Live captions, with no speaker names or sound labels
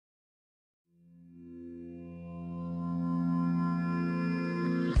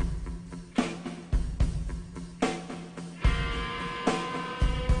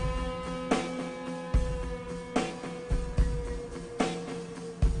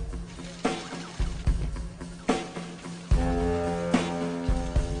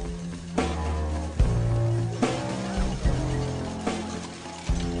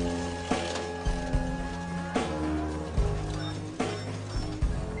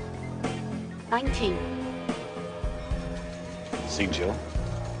19. See Jill?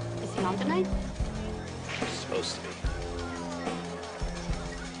 Is he on tonight? Supposed to be.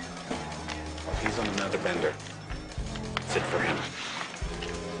 Well, he's on another bender. It's it for him.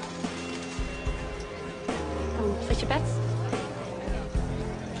 Place your bets?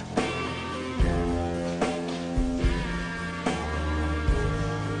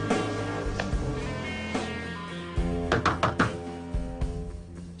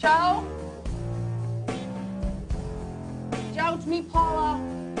 Joe? Joe, it's me, Paula.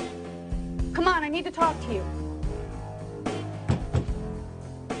 Come on, I need to talk to you.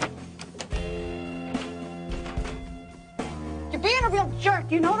 You're being a real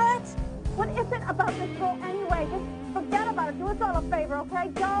jerk, you know that? What is it about this girl anyway? Just forget about it. Do us all a favor, okay,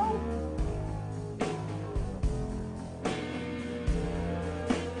 Joe?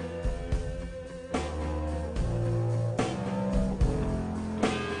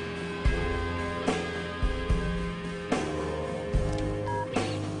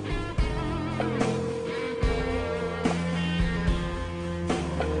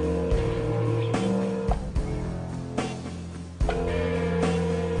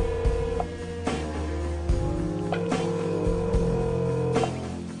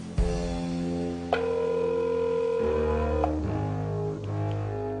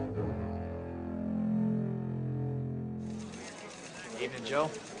 Evening, Joe.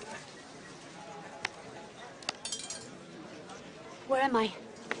 Where am I?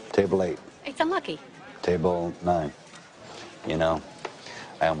 Table 8. It's unlucky. Table 9. You know,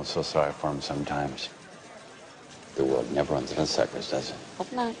 I almost feel sorry for him sometimes. The world never runs out of suckers, does it?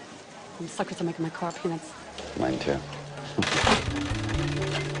 Hope not. Them suckers are making my car payments. Mine too.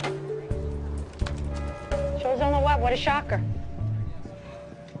 Show's on the web. What a shocker.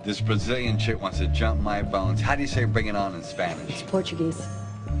 This Brazilian chick wants to jump my bones. How do you say bring it on in Spanish? It's Portuguese.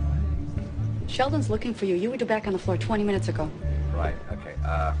 Sheldon's looking for you. You were back on the floor 20 minutes ago. Right, okay,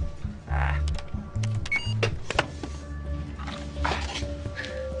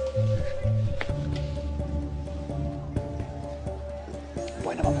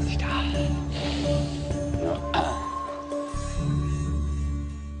 Bueno, mamacita.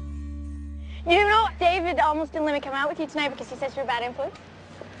 You know, David almost didn't let me come out with you tonight because he says you're a bad influence.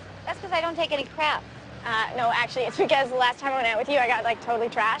 That's because I don't take any crap. No, actually, it's because the last time I went out with you, I got, like, totally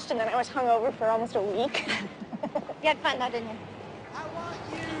trashed, and then I was hungover for almost a week. You had fun, though, didn't you? I want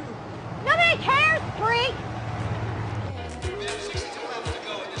you! Nobody cares, freak! We have 62 laps to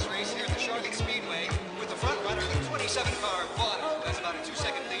go in this race here at the Charlotte Speedway, with the front runner, the 27-car Vaughn. That's about a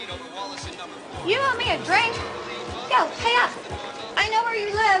 2-second lead over Wallace in number 4. You owe me a drink? Yo, pay up. I know where you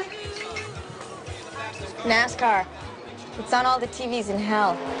live. NASCAR. It's on all the TVs in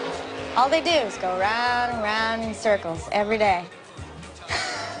hell. All they do is go round and round in circles every day.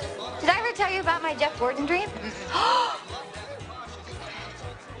 Did I ever tell you about my Jeff Gordon dream?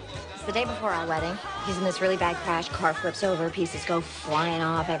 It's the day before our wedding. He's in this really bad crash. Car flips over, pieces go flying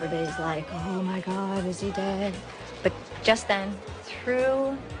off. Everybody's like, oh my God, is he dead? But just then,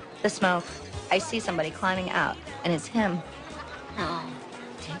 through the smoke, I see somebody climbing out, and it's him. Oh,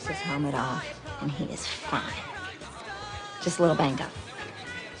 takes his helmet off, and he is fine. Just a little banged up.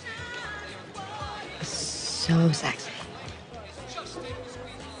 So sexy.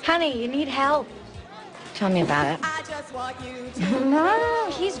 Honey, you need help. Tell me about it. I just want you to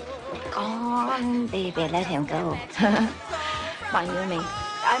No, he's gone, baby. Let him go. Fine, you and me.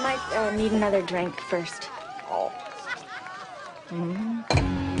 I might need another drink first. Oh. Mm-hmm.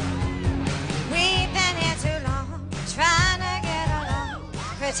 We've been here too long, trying to get along,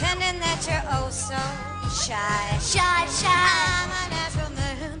 pretending that you're oh so shy. Shy. I'm a natural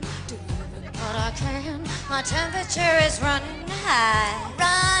man, doing what I can. My temperature is running high.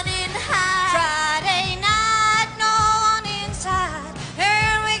 Friday night, no one inside,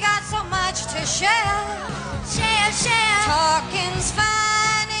 and we got so much to share. Talking's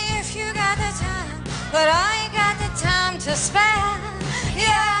fine if you got the time, but I ain't got the time to spare.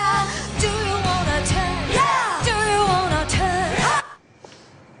 Yeah, do you wanna turn? Yeah, do you wanna turn?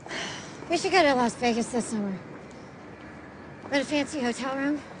 We should go to Las Vegas this summer. Rent a fancy hotel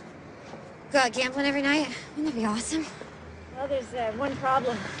room. Go out gambling every night. Wouldn't that be awesome? Well, there's one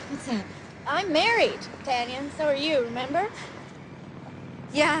problem. What's that? I'm married, Tanya, and so are you, remember?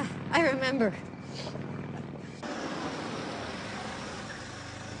 Yeah, I remember.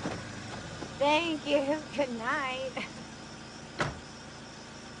 Thank you. Good night.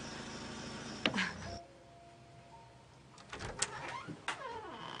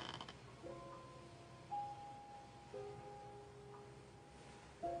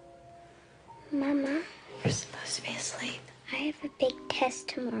 Mama, You're supposed to be asleep. I have a big test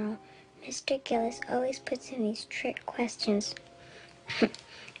tomorrow. Mr. Gillis always puts in these trick questions.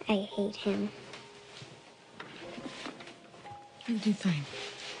 I hate him. You'll do fine.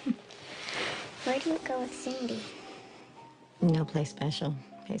 Where do you go with Cindy? No place special.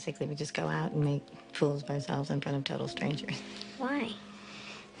 Basically, we just go out and make fools of ourselves in front of total strangers. Why?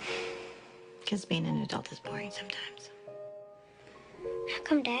 Because being an adult is boring sometimes. How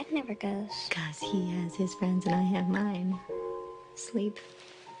come Dad never goes? Because he has his friends and I have mine. Sleep.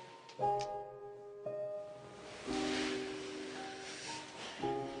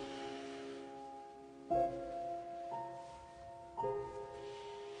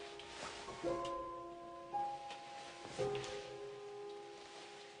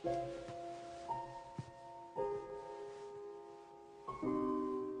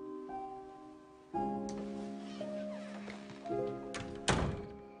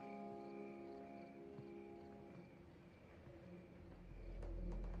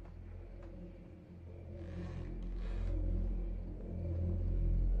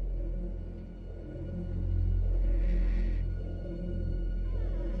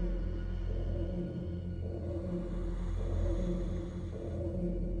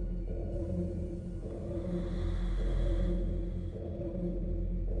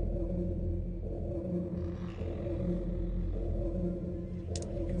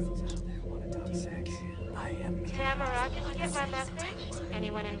 Tamara, did you get my message?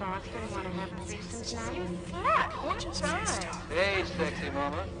 Anyone in Boston want to have a threesome tonight? You flat. One time. Hey, sexy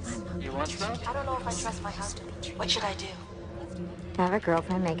mama. You want some? I don't know if I trust my husband. What should I do? Have a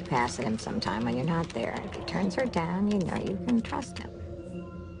girlfriend make a pass at him sometime when you're not there. If he turns her down, you know you can trust him.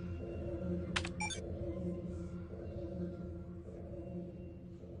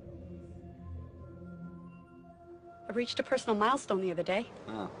 I reached a personal milestone the other day.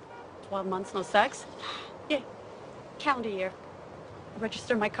 Oh. 12 months, no sex. Yeah, calendar year. I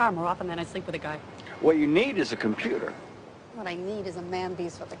register my car more often than I sleep with a guy. What you need is a computer. What I need is a man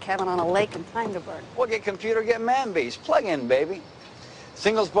beast with a cabin on a lake and time to burn. Well, get computer, get man beast. Plug in, baby.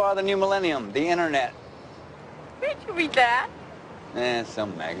 Singles bar of the new millennium, the internet. Where'd you read that?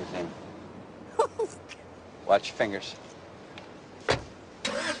 Some magazine. Watch your fingers. I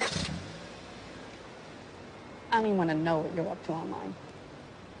don't even want to know what you're up to online.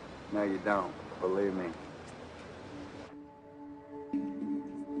 No, you don't. Believe me.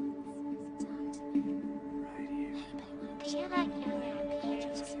 Tamara,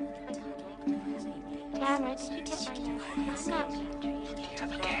 did you get my message?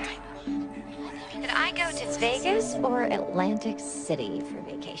 Did I go to Vegas or Atlantic City for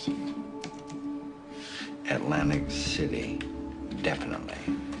vacation? Atlantic City, definitely.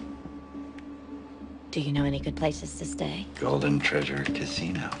 Do you know any good places to stay? Golden Treasure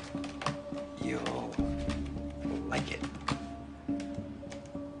Casino. You'll like it.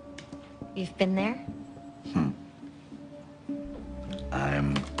 You've been there?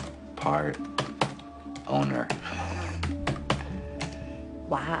 I'm part owner.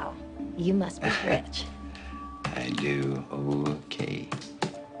 Wow, you must be rich. I do okay.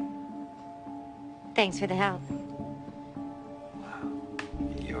 Thanks for the help.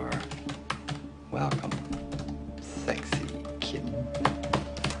 You're welcome, sexy kitten.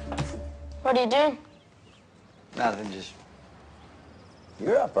 What are you doing? Nothing, just...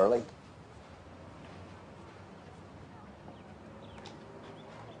 You're up early.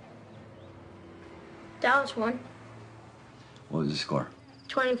 Dallas won. What was the score?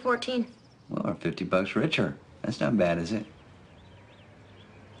 2014. Well, we're $50 richer. That's not bad, is it?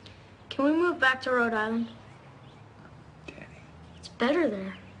 Can we move back to Rhode Island? Teddy. It's better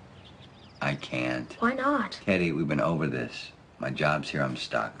there. I can't. Why not? Teddy, we've been over this. My job's here, I'm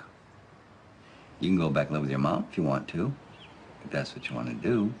stuck. You can go back and live with your mom if you want to. If that's what you want to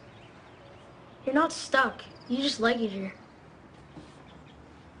do. You're not stuck. You just like it here.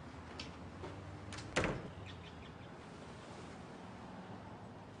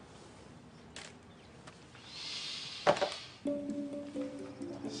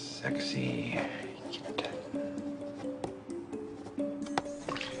 Sexy kitten.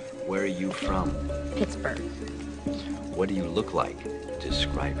 Where are you from? Pittsburgh. What do you look like?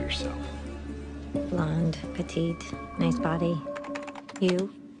 Describe yourself. Blonde, petite, nice body.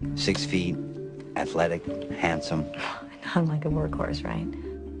 You? 6 feet, athletic, handsome. Hung like a workhorse, right?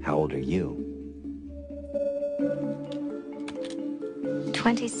 How old are you?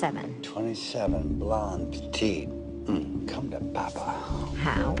 27. 27, blonde, petite. Come to Papa.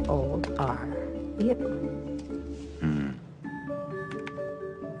 How old are you?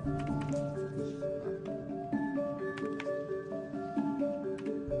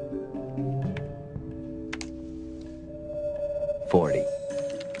 40.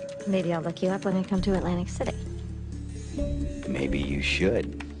 Maybe I'll look you up when I come to Atlantic City. Maybe you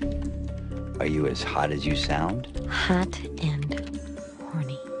should. Are you as hot as you sound? Hot and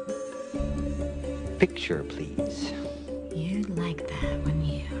horny. Picture, please. You'd like that, wouldn't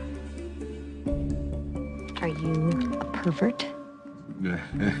you? Are you a pervert?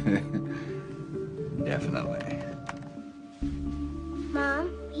 Definitely.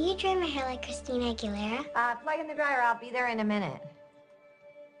 Mom, will you dry my hair like Christina Aguilera? Plug in the dryer. I'll be there in a minute.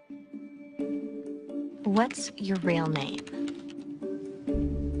 What's your real name?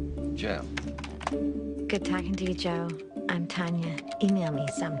 Joe. Good talking to you, Joe. I'm Tonya. Email me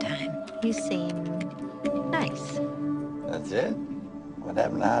sometime. You seem nice. That's it? What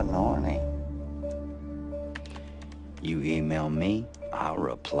happened to hot and horny? You email me, I'll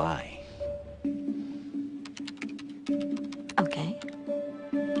reply. Okay.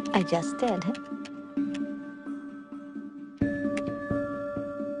 I just did.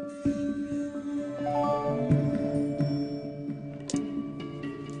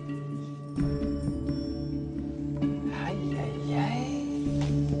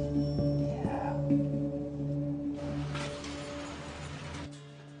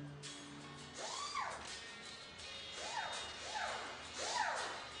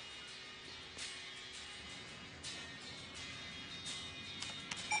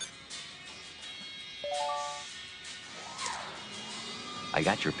 I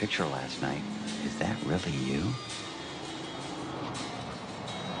got your picture last night. Is that really you?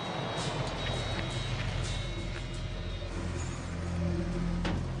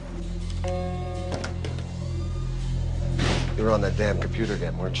 You were on that damn computer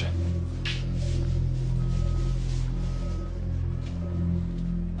again, weren't you?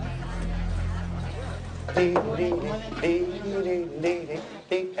 Hey,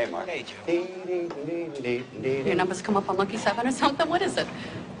 Mark. Hey, Joe. Your numbers come up on Lucky 7 or something? What is it?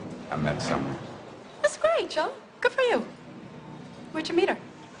 I met someone. That's great, Joe. Good for you. Where'd you meet her?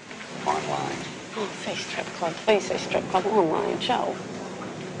 Online. Oh, say strip club. Please say strip club online, Joe.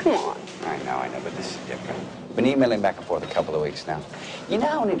 Come on. I know, but this is different. Been emailing back and forth a couple of weeks now. You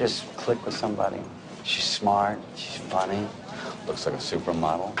know when you just click with somebody? She's smart, she's funny, looks like a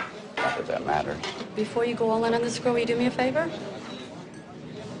supermodel. Not that that matters. Before you go all in on this girl, will you do me a favor?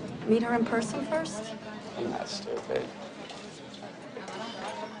 Meet her in person first? I'm not stupid.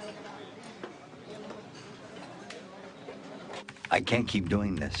 I can't keep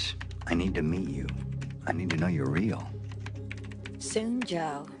doing this. I need to meet you. I need to know you're real. Soon,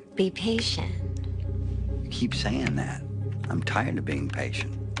 Joe. Be patient. You keep saying that. I'm tired of being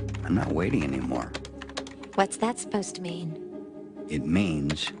patient. I'm not waiting anymore. What's that supposed to mean? It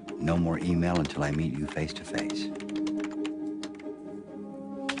means no more email until I meet you face to face.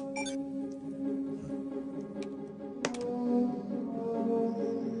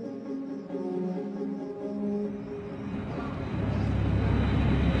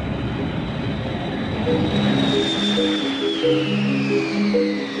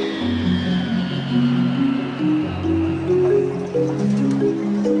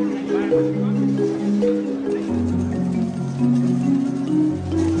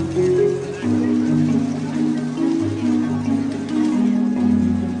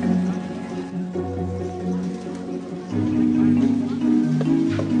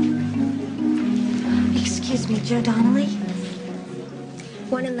 Excuse me, Joe Donnelly?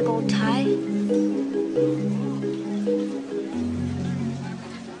 One in the gold tie?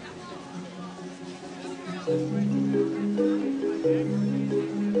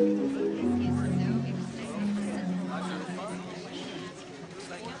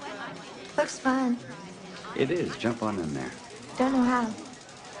 Looks fun. It is. Jump on in there. Don't know how.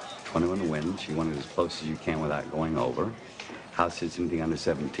 21 wins. You want it as close as you can without going over. House hits anything under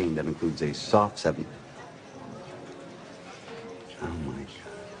 17. That includes a soft 7. Oh, my God.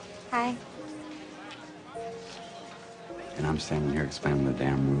 Hi. And I'm standing here explaining the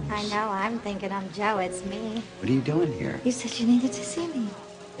damn rules. I know. I'm thinking I'm Joe. It's me. What are you doing here? You said you needed to see me.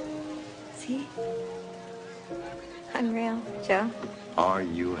 See? I'm real, Joe. Are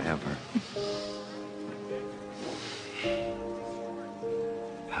you ever?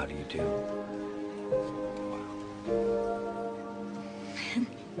 How do you do?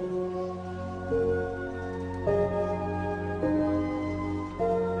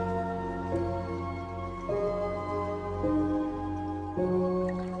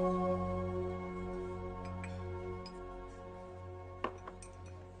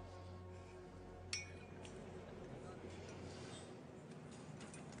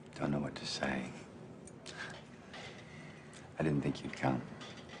 Don't know what to say. I didn't think you'd come.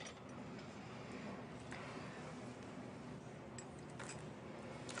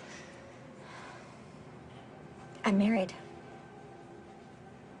 I'm married.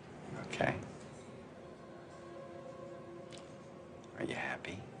 Okay. Are you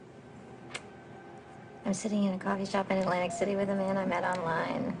happy? I'm sitting in a coffee shop in Atlantic City with a man I met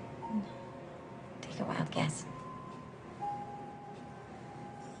online. Take a wild guess.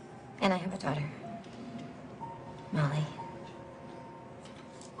 And I have a daughter, Molly.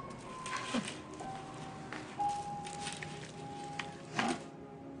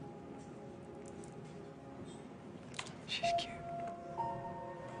 She's cute.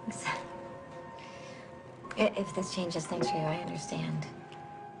 If this changes things for you, I understand.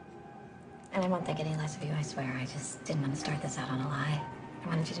 And I won't think any less of you, I swear. I just didn't want to start this out on a lie. I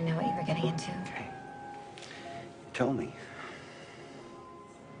wanted you to know what you were getting into. Okay. Tell me.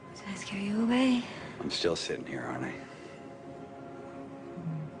 Did I scare you away? I'm still sitting here, aren't I?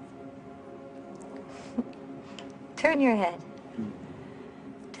 Turn your head.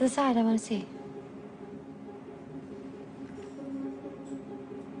 To the side, I want to see.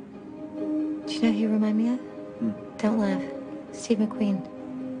 Do you know who you remind me of? Don't laugh. Steve McQueen.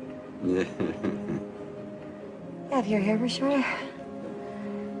 Yeah, if your hair were shorter.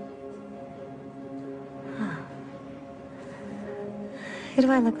 Huh. Who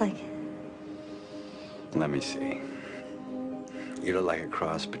do I look like? Let me see. You look like a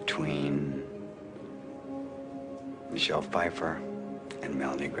cross between Michelle Pfeiffer and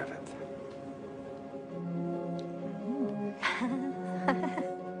Melanie Griffith.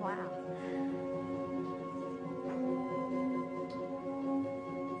 Wow.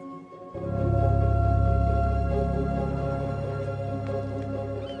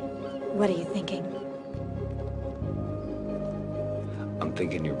 What are you thinking? I'm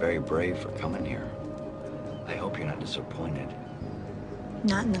thinking you're very brave for coming here. I hope you're not disappointed.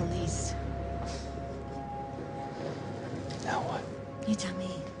 Not in the least. Now what? You tell me.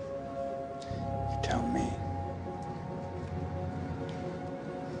 You tell me.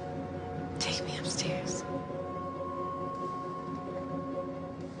 Take me upstairs.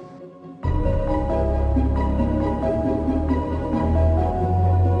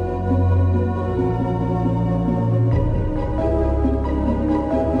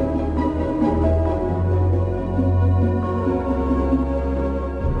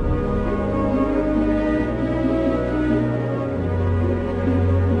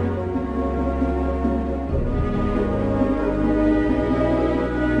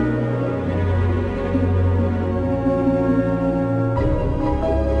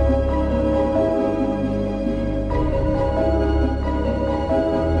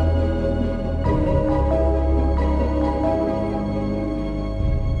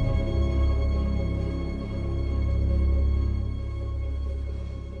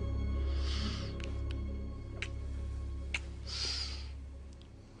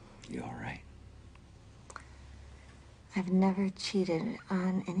 You all right? I've never cheated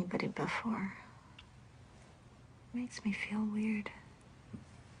on anybody before. Makes me feel weird.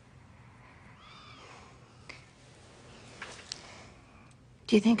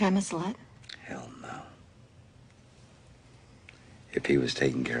 Do you think I'm a slut? Hell no. If he was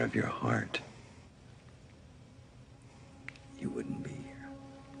taking care of your heart, you wouldn't be here.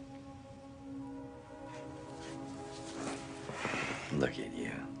 Look at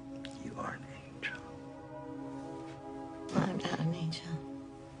you. You are an angel. I'm not an angel.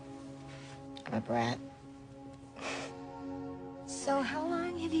 I'm a brat. So how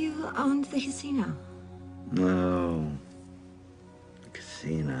long have you owned the casino? No. The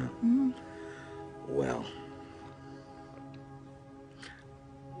casino. Well,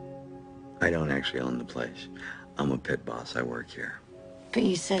 I don't actually own the place. I'm a pit boss. I work here. But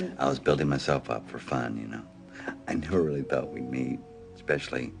you said... I was building myself up for fun, you know. I never really thought we'd meet,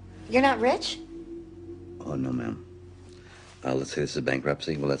 especially... You're not rich? Oh, no, ma'am. Let's say this is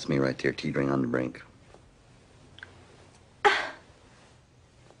bankruptcy. Well, that's me right there, teetering on the brink.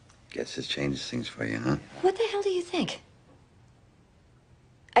 Guess this changes things for you, huh? What the hell do you think?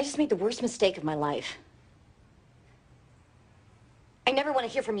 I just made the worst mistake of my life. I never want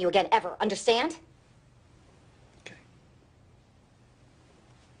to hear from you again, ever. Understand? Okay.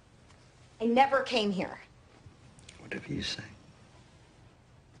 I never came here. Whatever you say.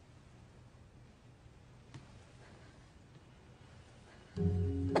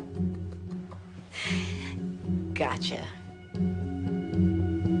 Gotcha.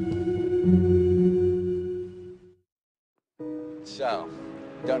 So,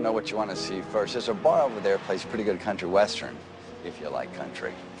 don't know what you want to see first. There's a bar over there, plays pretty good country western, if you like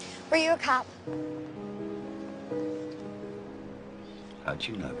country. Were you a cop? How'd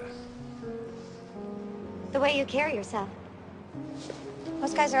you know that? The way you carry yourself.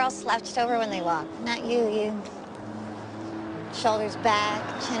 Most guys are all slouched over when they walk. Not you, you Shoulders back,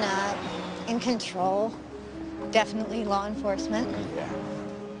 chin up, in control. Definitely law enforcement. Yeah.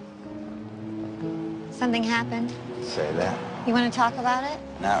 Something happened. Say that. You want to talk about it?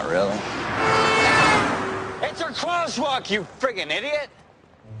 Not really. It's a crosswalk, you friggin' idiot!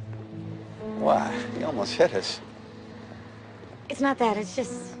 Why? You almost hit us. It's not that, it's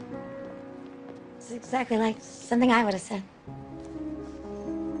just... It's exactly like something I would have said.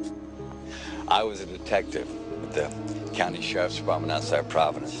 I was a detective with the county sheriff's department outside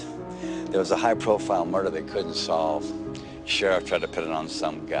Providence. There was a high-profile murder they couldn't solve. Sheriff tried to put it on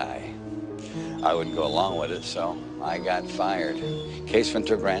some guy. I wouldn't go along with it, so I got fired. Case went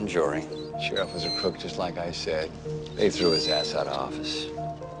to a grand jury. Sheriff was a crook, just like I said. They threw his ass out of office.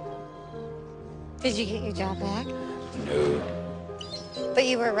 Did you get your job back? No. But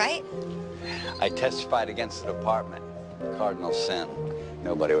you were right. I testified against the department. Cardinal sin.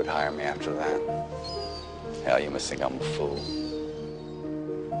 Nobody would hire me after that. Hell, you must think I'm a fool.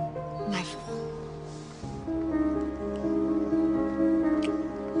 My fault.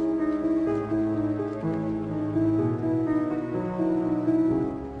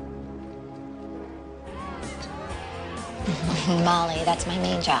 Molly, that's my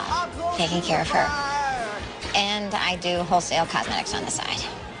main job, taking care of her. And I do wholesale cosmetics on the side.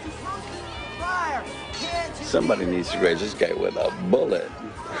 Somebody needs to graze this guy with a bullet.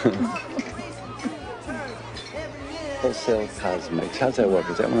 Wholesale cosmetics. How's that work?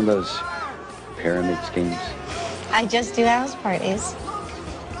 Is that one of those pyramid schemes? I just do house parties.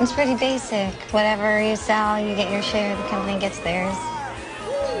 It's pretty basic. Whatever you sell, you get your share, the company gets theirs.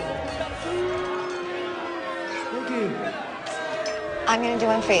 I'm gonna do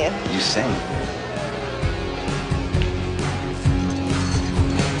one for you. You sing.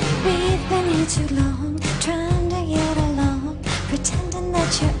 We've been here too long, trying to get along, pretending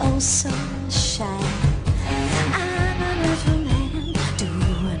that you're oh so shy. I'm a little man, doing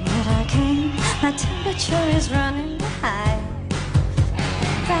what I can. My temperature is running high.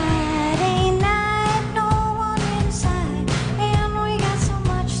 Friday night, no one inside, and we got so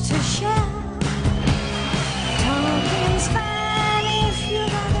much to share. Talking's fine if you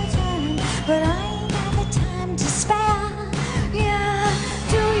got the time, but I ain't got the time to spare. Yeah,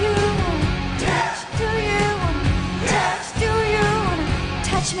 do you wanna touch? Do you wanna touch? Do you wanna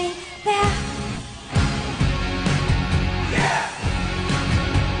touch me there? Yeah,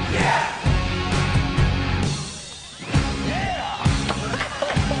 yeah.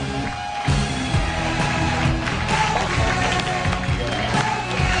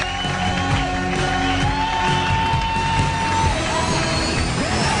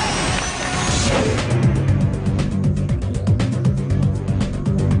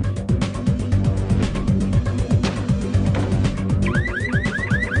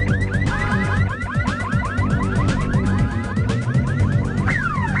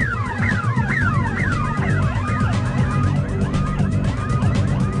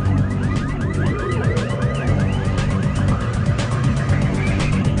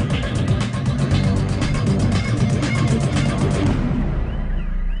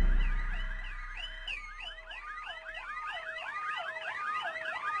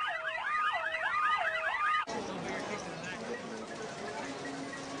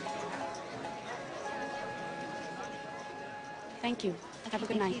 Thank you. Have a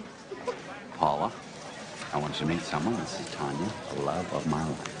good night. Paula, I want you to meet someone. This is Tonya, the love of my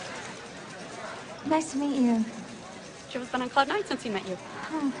life. Nice to meet you. Joe's been on Cloud 9 since he met you.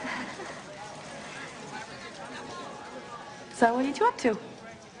 Oh. So what are you two up to?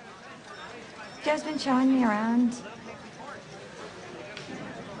 Joe's been showing me around.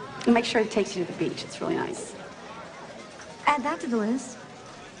 Make sure it takes you to the beach. It's really nice. Add that to the list.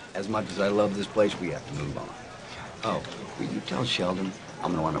 As much as I love this place, we have to move on. Oh, will you tell Sheldon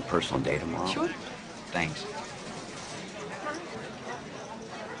I'm gonna want a personal day tomorrow? Sure. Thanks.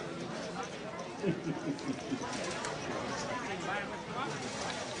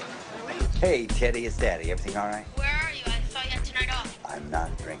 Hey, Teddy, it's Daddy. Everything all right? Where are you? I thought you had tonight off. I'm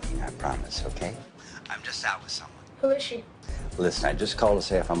not drinking, I promise, okay? I'm just out with someone. Who is she? Listen, I just called to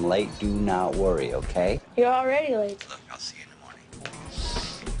say if I'm late, do not worry, okay? You're already late. Look, I'll see you in the morning.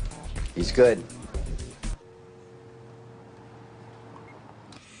 He's good.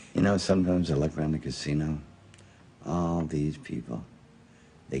 You know, sometimes I look around the casino. All these people,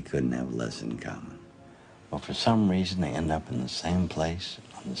 they couldn't have less in common. But for some reason, they end up in the same place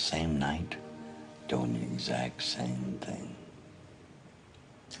on the same night, doing the exact same thing.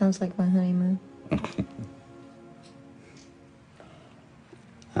 Sounds like my honeymoon.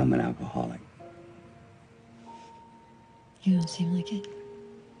 I'm an alcoholic. You don't seem like it.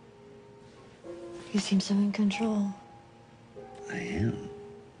 You seem so in control. I am.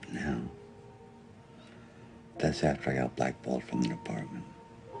 Now. That's after I got blackballed from the department.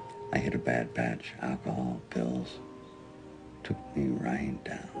 I hit a bad patch. Alcohol, pills. Took me right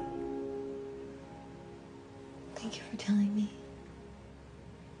down. Thank you for telling me.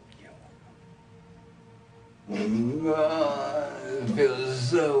 It feels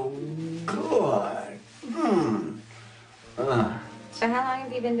so good. So how long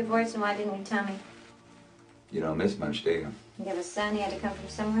have you been divorced and why didn't you tell me? You don't miss much, do you? You have a son, he had to come from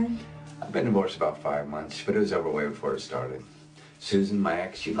somewhere? I've been divorced about 5 months, but it was over way before it started. Susan, my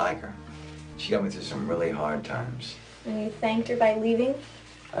ex, you like her. She got me through some really hard times. And you thanked her by leaving?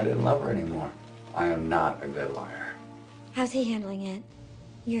 I didn't love her anymore. I am not a good liar. How's he handling it?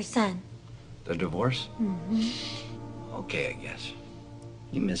 Your son? The divorce? Mm-hmm. Okay, I guess.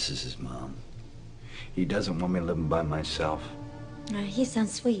 He misses his mom. He doesn't want me living by myself. He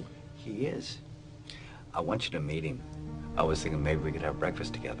sounds sweet. He is. I want you to meet him. I was thinking maybe we could have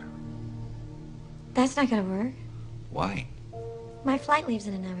breakfast together. That's not gonna work. Why? My flight leaves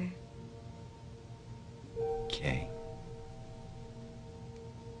in an hour. Okay.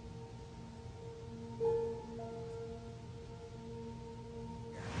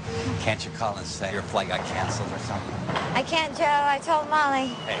 Can't you call and say your flight got canceled or something? I can't, Joe. I told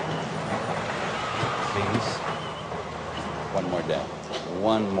Molly. Hey, please. One more day.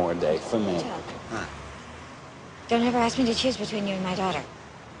 One more day for me. Joe. Huh. Don't ever ask me to choose between you and my daughter.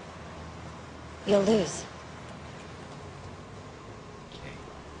 You'll lose.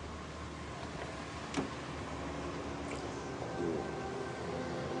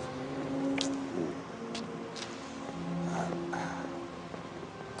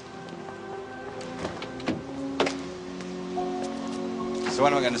 So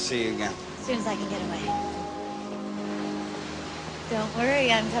when am I going to see you again? As soon as I can get away. Don't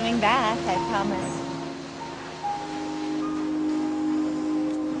worry, I'm coming back, I promise.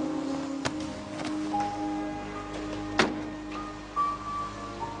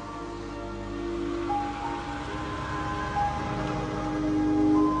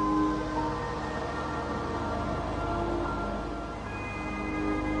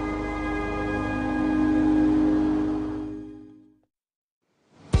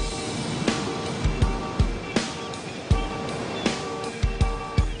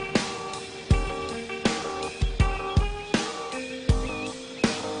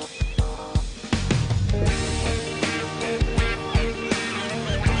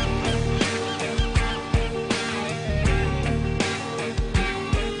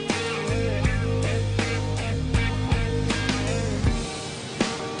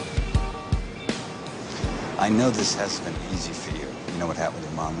 I know this hasn't been easy for you. You know what happened with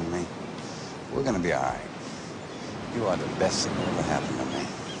your mom and me? We're gonna be all right. You are the best thing that ever happened to me.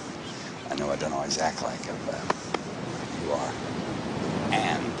 I know I don't always act like it, but you are.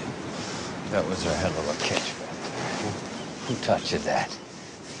 And that was a hell of a catch back there. Who taught you that?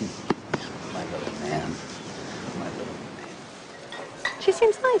 My little man. My little man. She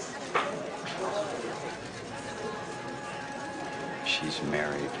seems nice. She's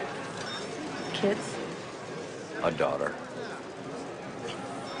married. Kids? A daughter.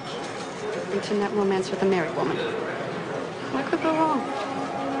 Internet romance with a married woman. What could go wrong?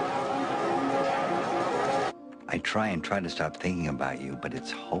 I try to stop thinking about you, but it's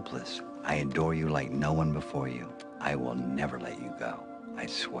hopeless. I adore you like no one before you. I will never let you go. I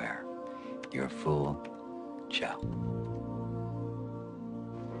swear. You're a fool, Joe.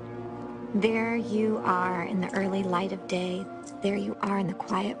 There you are in the early light of day. There you are in the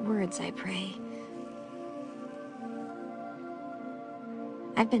quiet words I pray.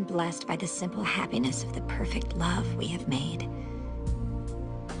 I've been blessed by the simple happiness of the perfect love we have made.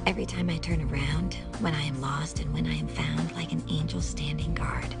 Every time I turn around, when I am lost and when I am found, like an angel standing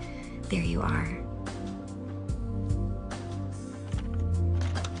guard, there you are.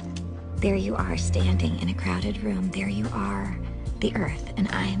 There you are standing in a crowded room. There you are, the earth, and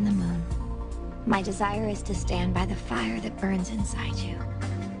I am the moon. My desire is to stand by the fire that burns inside you.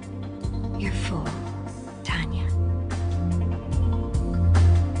 You're full, Tonya.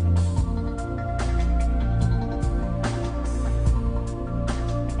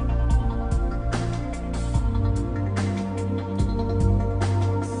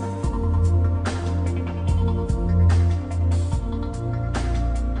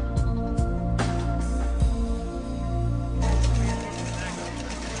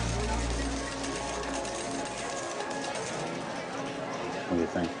 What do you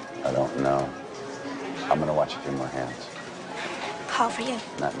think? I don't know. I'm gonna watch a few more hands. Call for you.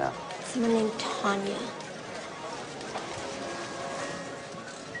 Not now. Someone named Tonya.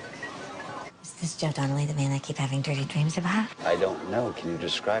 Is Joe Donnelly the man I keep having dirty dreams about? I don't know. Can you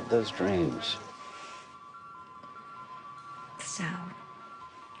describe those dreams? So,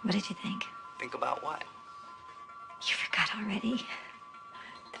 what did you think? Think about what? You forgot already.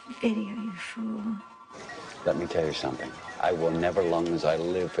 The video, you fool. Let me tell you something. I will never, long as I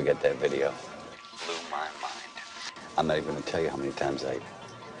live, forget that video. Blew my mind. I'm not even going to tell you how many times I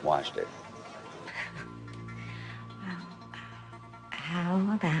watched it. How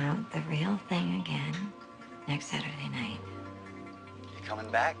about the real thing again next Saturday night? You coming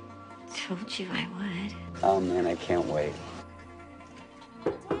back? Told you I would. Oh, man, I can't wait.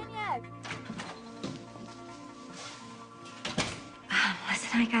 Tonya!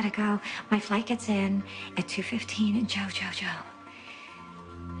 Listen, I gotta go. My flight gets in at 2:15, and Joe.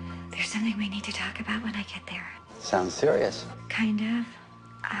 There's something we need to talk about when I get there. Sounds serious. Kind of.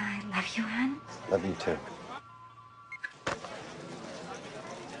 I love you, hon. Love you, too.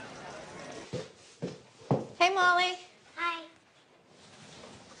 Hey, Molly. Hi.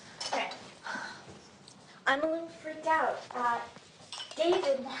 Okay. I'm a little freaked out.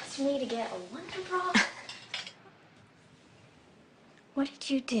 David wants me to get a Wonder Bra. What did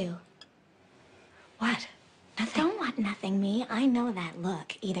you do? What? Nothing. Don't want nothing, me. I know that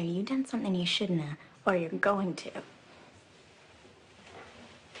look. Either you done something you shouldn't have, or you're going to.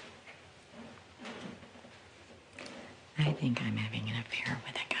 I think I'm having an affair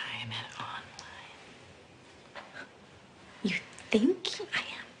with a guy I met online. You think? I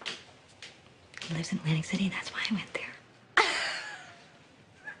am. He lives in Atlantic City. That's why I went there.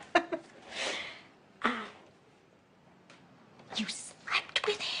 You slept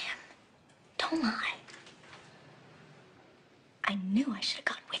with him? Don't lie. I knew I should have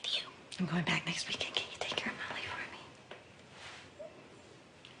gone with you. I'm going back next weekend. Can you take care of Molly for me?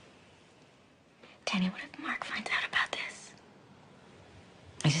 Tanya, what if Mark finds out about this?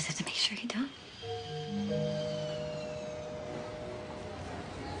 I just have to make sure you don't.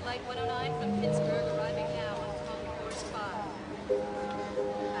 Flight 109 from Pittsburgh arriving now on Concourse 5.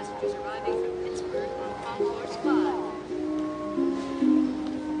 Passengers arriving from Pittsburgh on Concourse 5.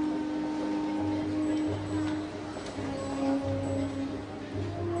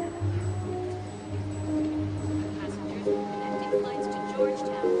 Passengers with connecting flights to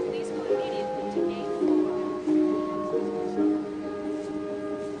Georgetown, please go immediately to Gate 4.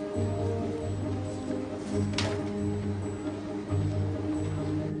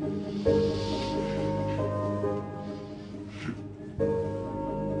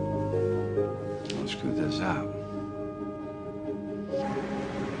 Let's screw this out.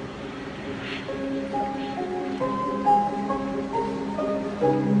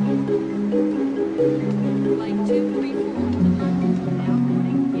 Flight 234 to London, now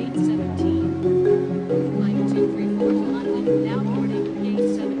boarding Gate 17. Flight 234 to London, now boarding Gate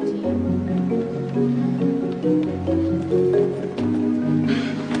 17.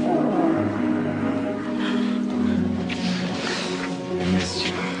 I missed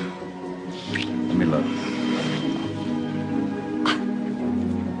you. Let me look.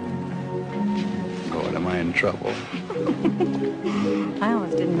 God, am I in trouble? I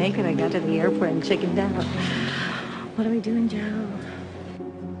almost didn't make it. I got to the airport and chickened out. What are we doing, Joe?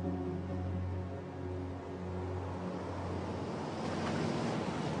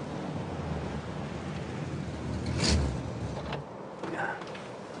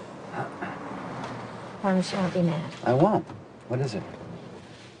 Promise you won't be mad. I won't. What is it?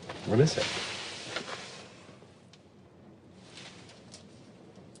 What is it?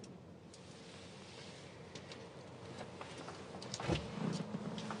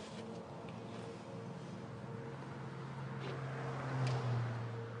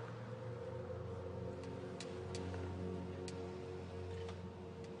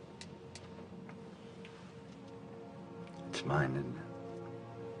 It's mine, isn't it?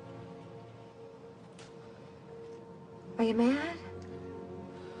 Are you mad?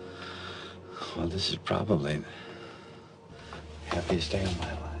 Well, this is probably the happiest day of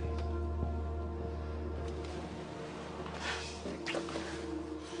my life.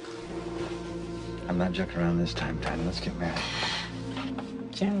 I'm not joking around this time, Tanya. Let's get married.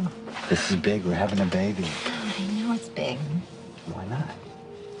 Joe. This is big. We're having a baby. I know it's big. Why not?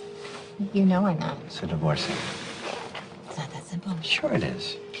 You know I'm not. So divorcing. It's not that simple. Sure it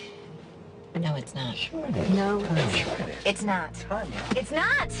is. No, it's not. Sure it is. No, Tanya, sure it is. it's not. Tanya. It's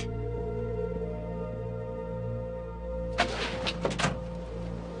not!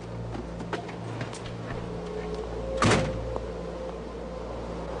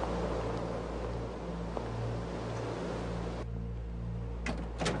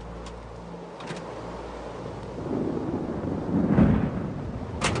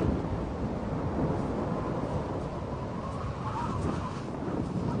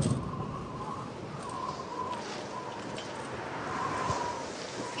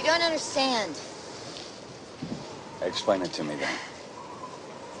 don't understand. Explain it to me then.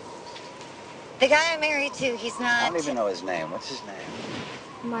 The guy I'm married to, he's not... I don't even know his name. What's his name?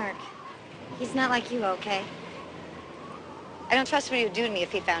 Mark. He's not like you, okay? I don't trust what he would do to me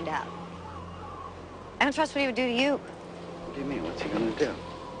if he found out. I don't trust what he would do to you. What do you mean? What's he gonna do?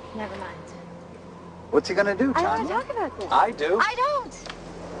 Never mind. What's he gonna do, Tonya? I don't want to talk about this. I do. I don't.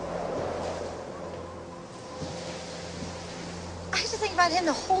 I just think about him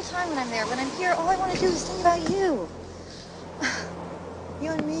the whole time when I'm there. When I'm here, all I want to do is think about you.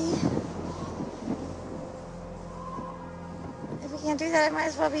 You and me. If we can't do that, I might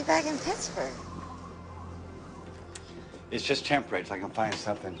as well be back in Pittsburgh. It's just temporary. If I can find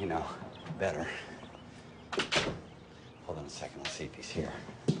something, you know, better. Hold on a second. I'll see if he's here.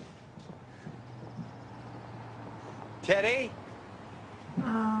 Teddy? Oh,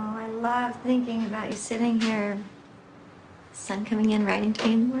 I love thinking about you sitting here. Sun coming in, writing to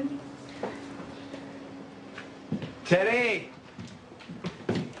me in the morning. Teddy!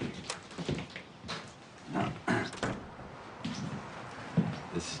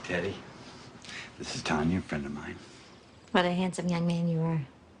 This is Teddy. This is Tonya, a friend of mine. What a handsome young man you are.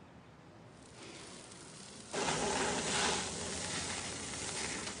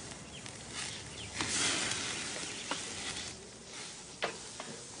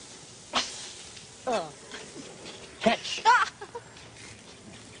 Catch!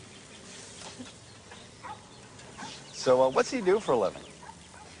 So, what's he do for a living?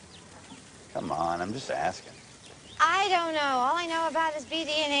 Come on, I'm just asking. I don't know. All I know about is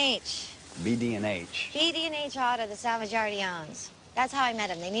BD&H. BD&H. BD&H Auto, the salvage yard he owns. That's how I met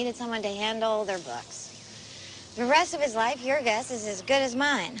him. They needed someone to handle their books. The rest of his life, your guess, is as good as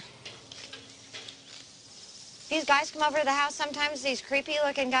mine. These guys come over to the house sometimes, these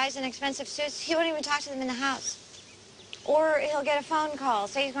creepy-looking guys in expensive suits. He won't even talk to them in the house. Or he'll get a phone call,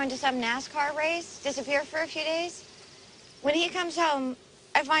 say he's going to some NASCAR race, disappear for a few days. When he comes home,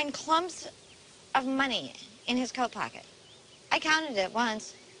 I find clumps of money in his coat pocket. I counted it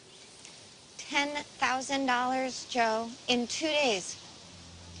once. $10,000, Joe, in 2 days.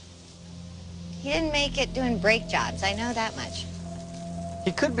 He didn't make it doing brake jobs, I know that much.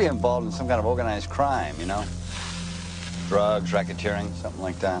 He could be involved in some kind of organized crime, you know? Drugs, racketeering, something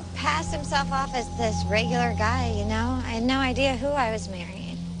like that. Passed himself off as this regular guy, you know? I had no idea who I was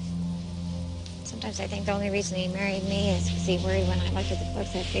marrying. Sometimes I think the only reason he married me is because he worried when I looked at the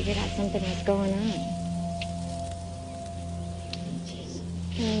books I figured out something was going on. Jeez.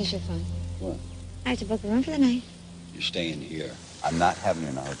 Can I use your phone? What? I have to book a room for the night. You're staying here. I'm not having you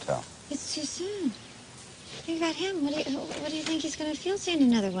in a hotel. It's too soon. Think about him. What do you think he's going to feel seeing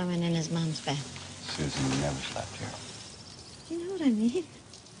another woman in his mom's bed? Susan, you never slept here. You know what I mean?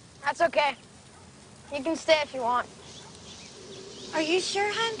 That's okay. You can stay if you want. Are you sure,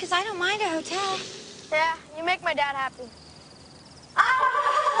 hon? Because I don't mind a hotel. Yeah, you make my dad happy.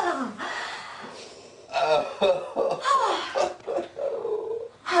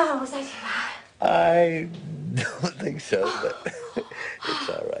 Oh, was I too loud? I don't think so, but it's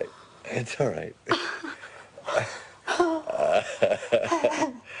all right. It's all right.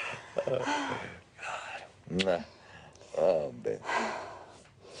 God. Oh, babe.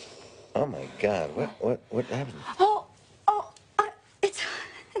 Oh, my God. What happened?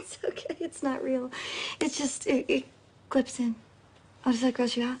 It's okay. It's not real. It's just, it clips in. Oh, does that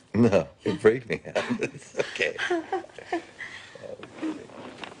gross you out? No, it freaked me out. It's okay.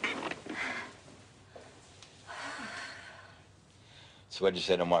 So what'd you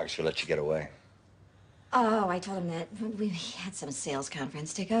say to Mark? Should let you get away? Oh, I told him that we had some sales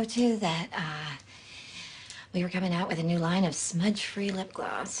conference to go to, that, we were coming out with a new line of smudge-free lip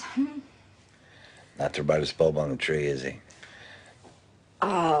gloss. Not the brightest bulb on the tree, is he?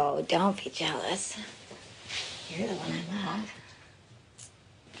 Oh, don't be jealous. You're the one I love.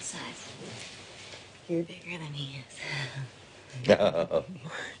 Besides, you're bigger than he is. No,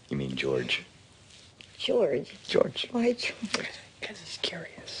 you mean George. George? George. Why George? Because he's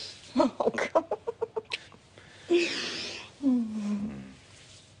curious. Oh, God. Do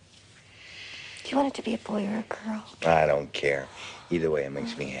you want it to be a boy or a girl? I don't care. Either way, it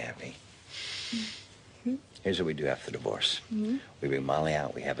makes me happy. Here's what we do after the divorce. We bring Molly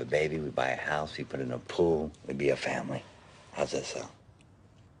out, we have a baby, we buy a house, we put in a pool, we be a family. How's that sound?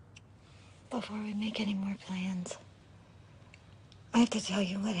 Before we make any more plans, I have to tell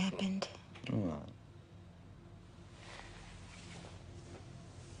you what happened. Well,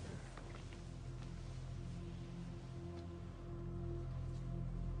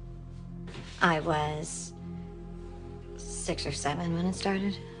 I was 6 or 7 when it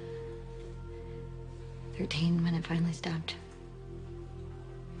started. 13 when it finally stopped.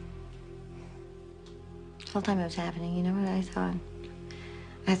 The whole time it was happening, you know what I thought?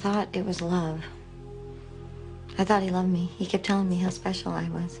 I thought it was love. I thought he loved me. He kept telling me how special I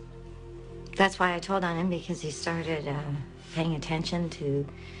was. That's why I told on him, because he started paying attention to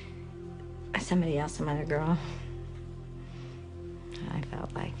somebody else, some other girl. I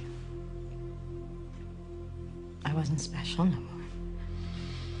felt like I wasn't special no more.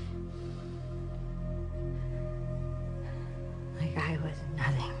 Like I was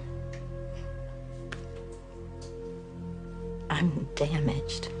nothing. I'm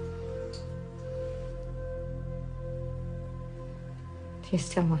damaged. Do you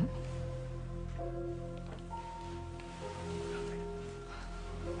still want me?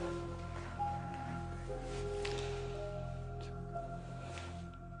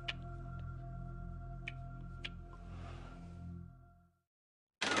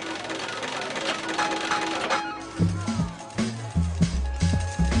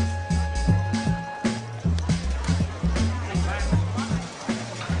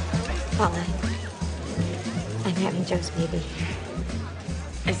 Paula, I'm having Joe's baby.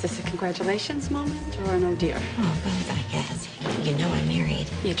 Is this a congratulations moment or an oh dear? Oh, both, I guess. You know I'm married.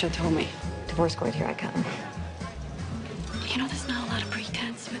 Yeah, Joe told me. Divorce court, here I come. You know, there's not a lot of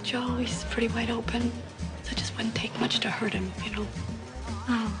pretense with Joe. He's pretty wide open. So it just wouldn't take much to hurt him, you know?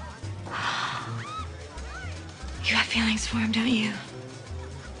 Oh. You have feelings for him, don't you?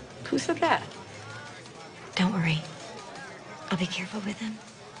 Who said that? Don't worry. I'll be careful with him.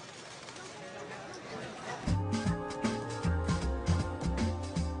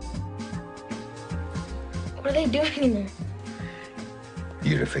 What are they doing in there?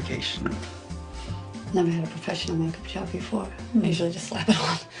 Beautification. Never had a professional makeup job before. I usually just slap it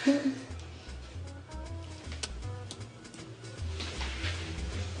on.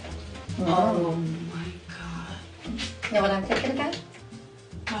 Oh my God. You know what I'm thinking about?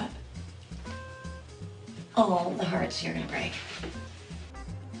 What? All the hearts you're gonna break.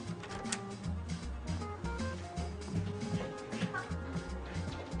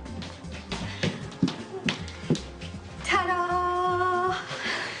 Ta-da!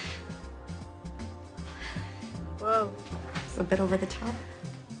 Whoa. It's a bit over the top.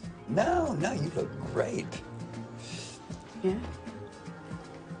 No, you look great. Yeah?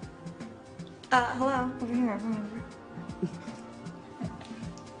 Hello, over here.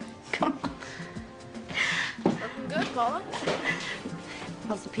 Come on. Looking good, Paula.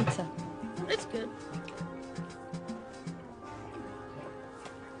 How's the pizza? It's good.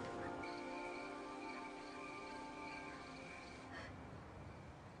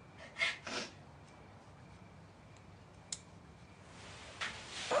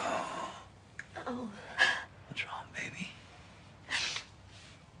 Oh. What's wrong, baby?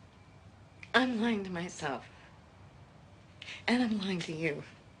 I'm lying to myself. And I'm lying to you.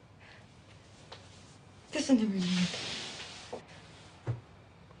 This will never end.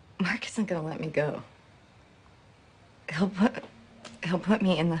 Mark isn't gonna let me go. He'll put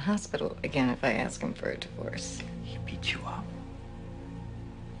me in the hospital again if I ask him for a divorce. He beat you up.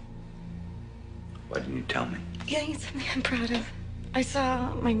 Why didn't you tell me? Yeah, it's something I'm proud of. I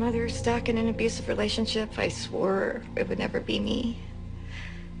saw my mother stuck in an abusive relationship. I swore it would never be me.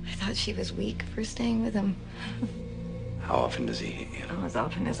 I thought she was weak for staying with him. How often does he hit you? Oh, as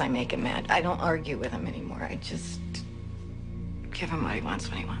often as I make him mad. I don't argue with him anymore. I just give him what he wants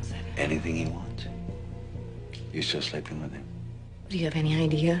when he wants it. Anything he wants? You still sleeping with him? Do you have any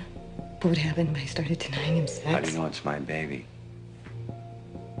idea what would happen if I started denying him sex? How do you know it's my baby?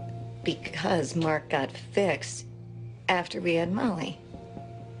 Because Mark got fixed after we had Molly.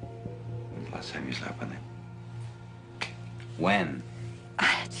 When's the last time you slept with him? When?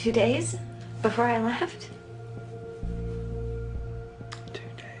 2 days before I left. 2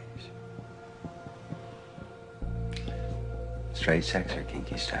 days. Straight sex or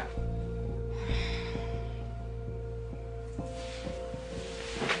kinky stuff?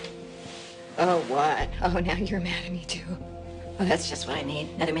 Oh, what? Oh, now you're mad at me, too. Oh, that's just what I need.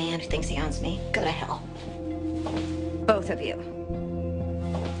 Another man who thinks he owns me. Go to hell. Both of you.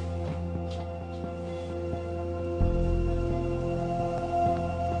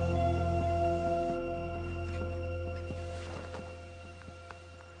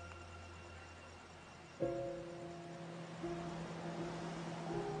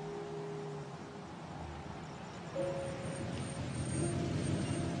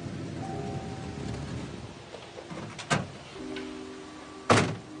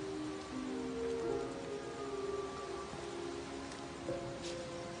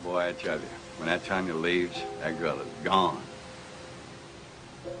 Boy, I tell you, when that Tonya leaves, that girl is gone.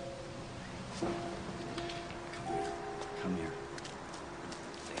 Come here.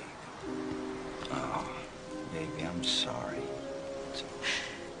 There you go. Oh,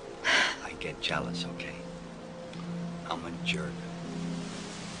 get jealous, okay? I'm a jerk.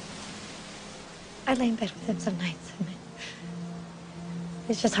 I lay in bed with him some nights, and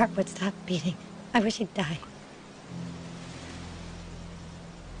his just heart would stop beating. I wish he'd die.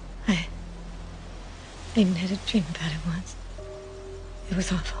 I even had a dream about it once. It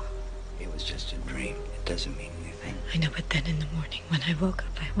was awful. It was just a dream. It doesn't mean anything. I know, but then in the morning when I woke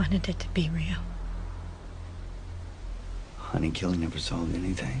up, I wanted it to be real. Honey, killing never solved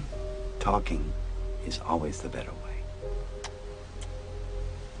anything. Talking is always the better way.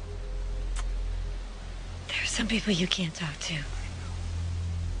 There are some people you can't talk to.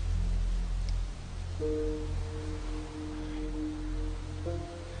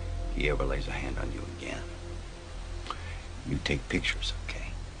 He ever lays a hand on you again, you take pictures, okay?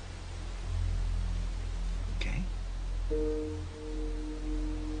 Okay?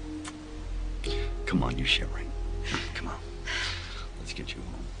 Come on, you're shivering. Come on. Let's get you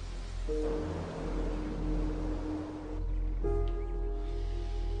home.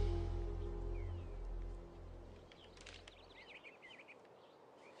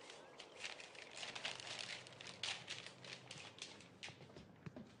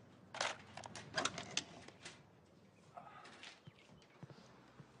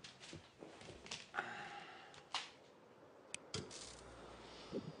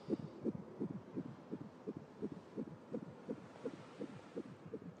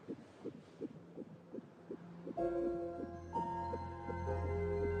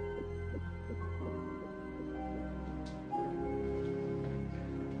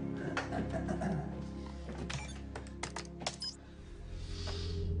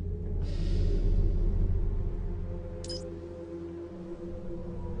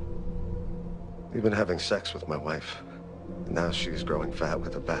 You've been having sex with my wife. And now she's growing fat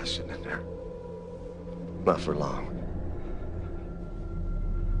with a bastion in there. Not for long.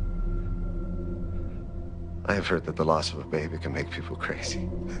 I have heard that the loss of a baby can make people crazy.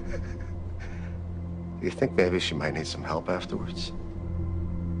 Do you think maybe she might need some help afterwards?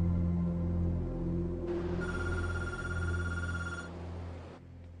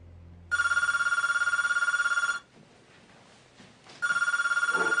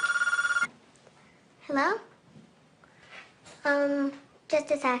 Hello? Just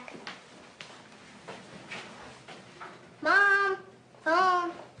a sec. Mom,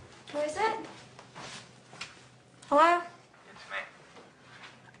 phone. Who is it? Hello? It's me.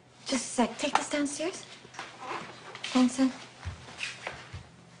 Just a sec. Take this downstairs. Thanks, son.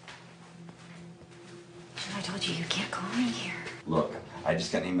 I told you can't call me here. Look, I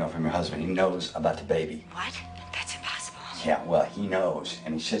just got an email from your husband. He knows about the baby. What? That's impossible. Yeah, well, he knows,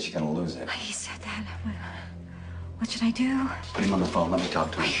 and he says you're gonna lose it. He said that. What should I do? Put him on the phone. Let me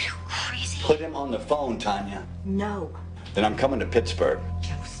talk to him. Are you crazy? Put him on the phone, Tonya. No. Then I'm coming to Pittsburgh.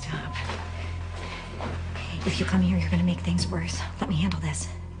 Joe, stop. If you come here, you're gonna make things worse. Let me handle this.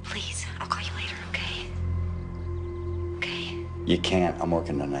 Please, I'll call you later, okay? Okay? You can't. I'm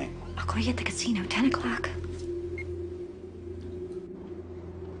working tonight. I'll call you at the casino, 10 o'clock.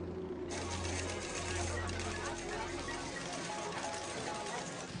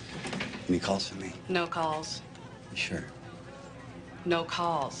 Any calls from me? No calls. You sure? No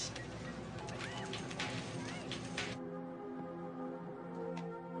calls.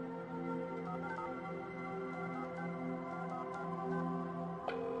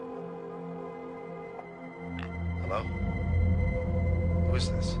 Hello? Who is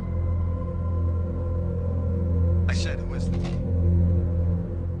this? I said, who is this?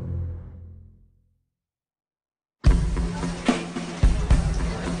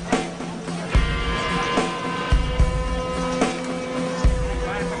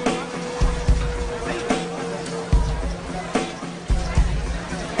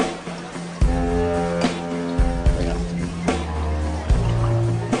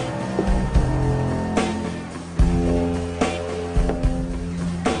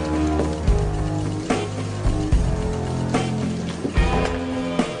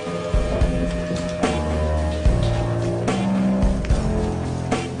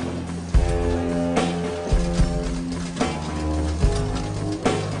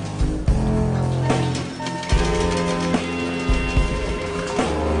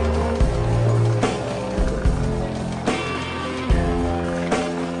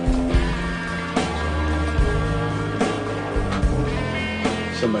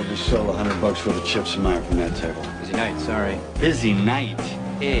 Somebody just stole $100 worth of chips and mine from that table. Busy night, sorry. Busy night.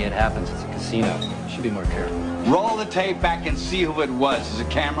 Hey, it happens. It's a casino. Should be more careful. Roll the tape back and see who it was. There's a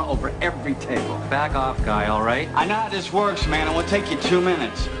camera over every table. Back off, guy, all right? I know how this works, man. It will take you 2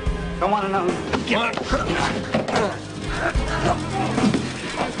 minutes. Don't want to know. Get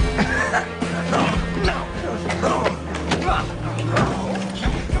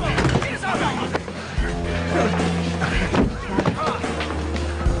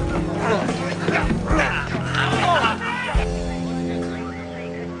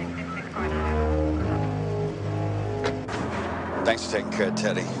Thanks for taking care of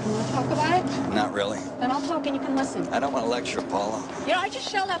Teddy. You want to talk about it? Not really. Then I'll talk and you can listen. I don't want to lecture, Paula. You know, I just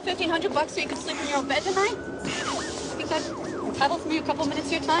shelled out $1,500 so you could sleep in your own bed tonight. Think I'd entitle from you a couple minutes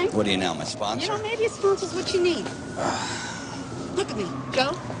of your time? What are you now, my sponsor? You know, maybe a sponsor's what you need. Look at me,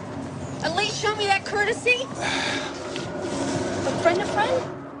 Joe. At least show me that courtesy. A friend of friend?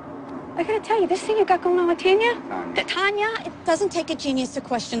 I gotta tell you, this thing you got going on with Tonya, it doesn't take a genius to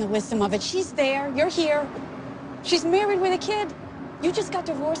question the wisdom of it. She's there, you're here. She's married with a kid. You just got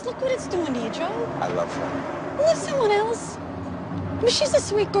divorced. Look what it's doing to you, Joe. I love her. Love someone else. I mean, she's a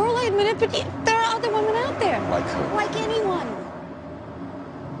sweet girl, I admit it, but there are other women out there. Like who? Like anyone.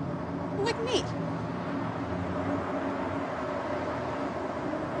 Like me.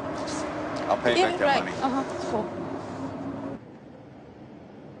 I'll pay you back that money. Uh-huh, it's cool.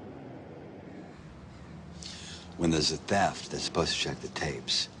 When there's a theft, they're supposed to check the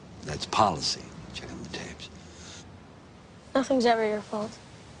tapes. That's policy, checking the tapes. Nothing's ever your fault.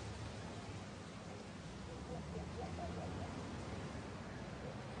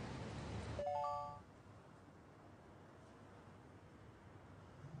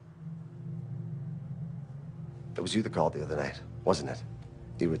 It was you that called the other night, wasn't it?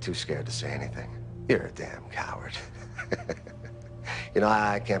 You were too scared to say anything. You're a damn coward. You know,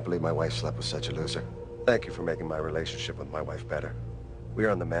 I can't believe my wife slept with such a loser. Thank you for making my relationship with my wife better. We're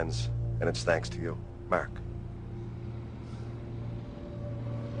on the men's, and it's thanks to you, Mark.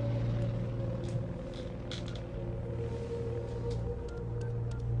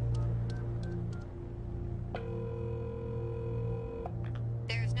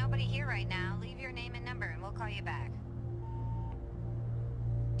 There's nobody here right now. Leave your name and number and we'll call you back.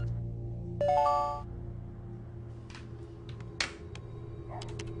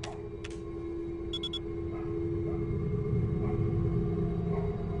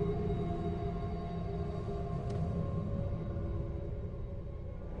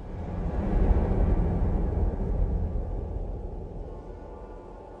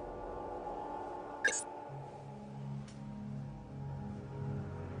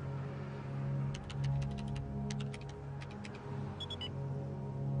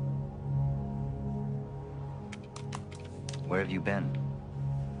 Where have you been?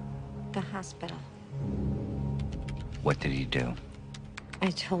 The hospital. What did he do?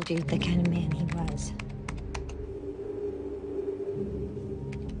 I told you the kind of man he was.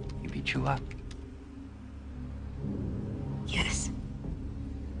 He beat you up? Yes.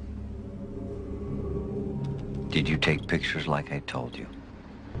 Did you take pictures like I told you?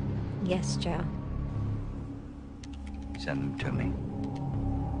 Yes, Joe. Send them to me.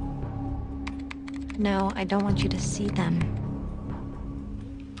 No, I don't want you to see them.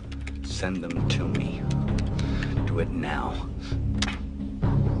 Send them to me. Do it now.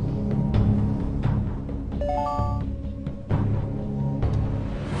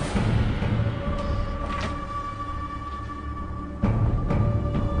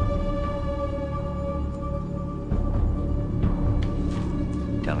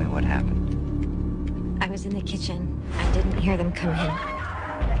 Tell me what happened. I was in the kitchen. I didn't hear them come in.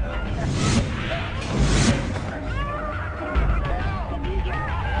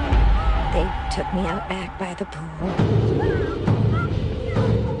 They took me out back by the pool.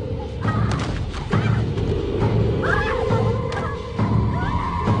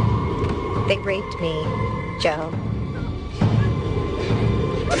 They raped me, Joe.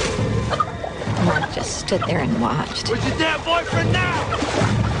 And I just stood there and watched. Where's your damn boyfriend now?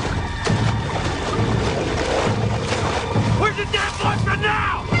 Where's your damn boyfriend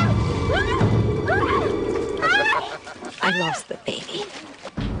now? I lost the baby.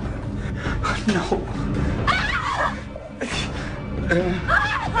 No.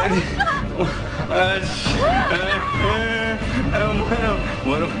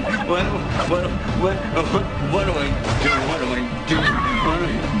 What do I do? What do I do? What do I do?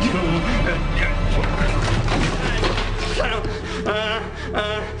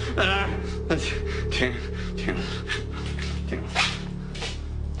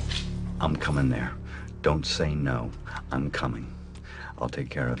 I'm coming there. Don't say no. I'm coming. I'll take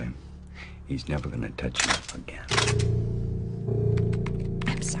care of him. He's never gonna touch you again.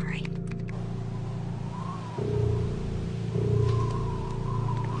 I'm sorry.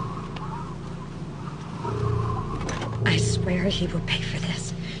 I swear he will pay for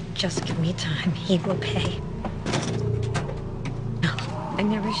this. Just give me time. He will pay. No, I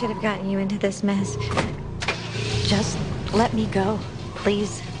never should have gotten you into this mess. Just let me go,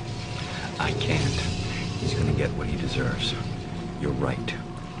 please. I can't. He's gonna get what he deserves. You're right.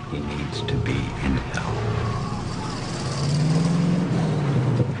 He needs to be in hell.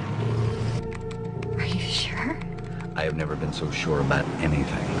 Are you sure? I have never been so sure about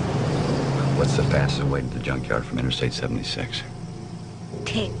anything. What's the fastest way to the junkyard from Interstate 76?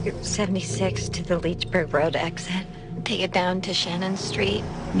 Take 76 to the Leechburg Road exit. Take it down to Shannon Street.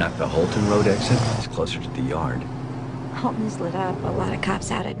 Not the Holton Road exit? It's closer to the yard. Holton's lit up. A lot of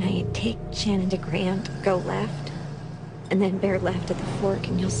cops out at night. Take Shannon to Grant. Go left. And then bear left at the fork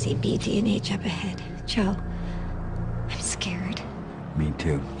and you'll see BD&H up ahead. Joe, I'm scared. Me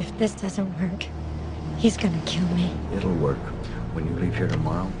too. If this doesn't work, he's gonna kill me. It'll work. When you leave here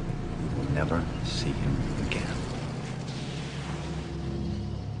tomorrow, you will never see him again.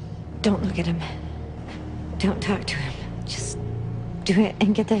 Don't look at him. Don't talk to him. Just do it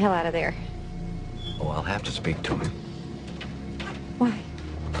and get the hell out of there. Oh, I'll have to speak to him. Why?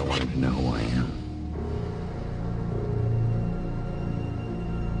 I want him to know who I am.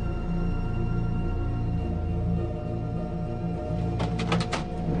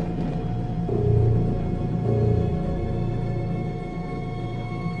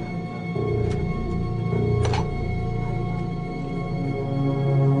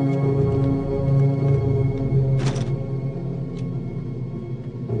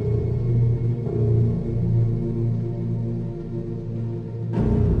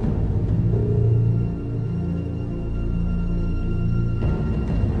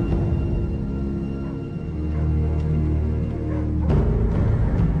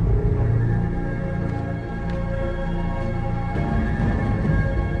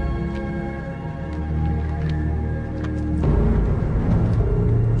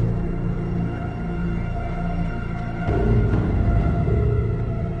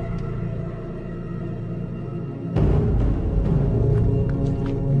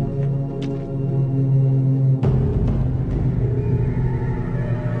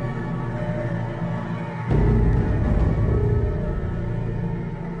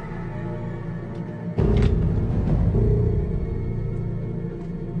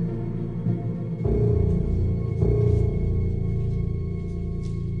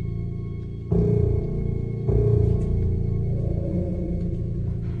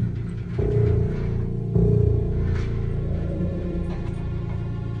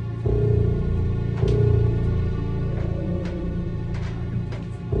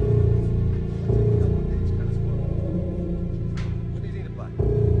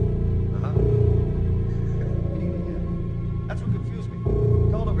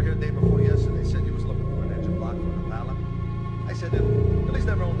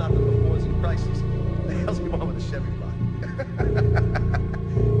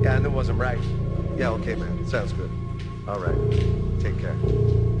 Sounds good. All right. Take care.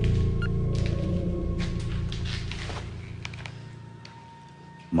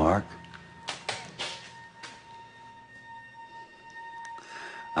 Mark?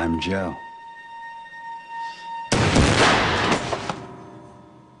 I'm Joe.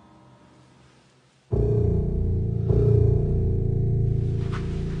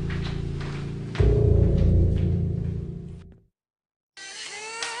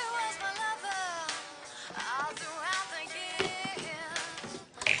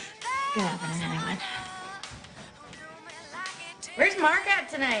 Where's Mark at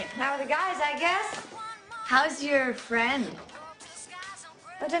tonight? Out with the guys, I guess. How's your friend?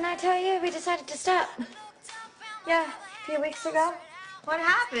 What didn't I tell you? We decided to stop. Yeah, a few weeks ago. What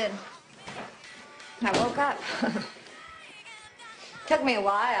happened? I woke up. Took me a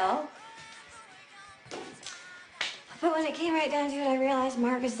while. But when it came right down to it, I realized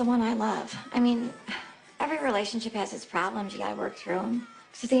Mark is the one I love. I mean, every relationship has its problems. You gotta work through them.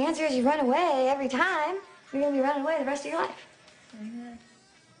 So if the answer is you run away every time, you're gonna be running away the rest of your life.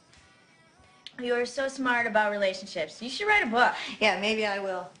 You are so smart about relationships. You should write a book. Yeah, maybe I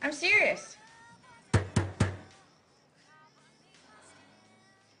will. I'm serious.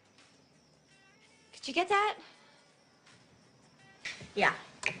 Did you get that? Yeah.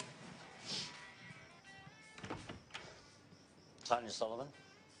 Tonya Sullivan?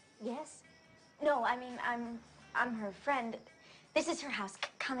 Yes? No, I mean, I'm her friend. This is her house.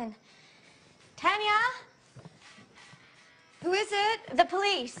 Come in. Tanya? Who is it? The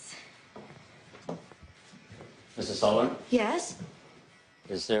police. Mrs. Sullivan? Yes?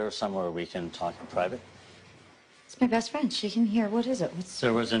 Is there somewhere we can talk in private? It's my best friend. She can hear. What is it?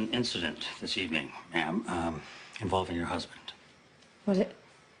 There was an incident this evening, ma'am, involving your husband. What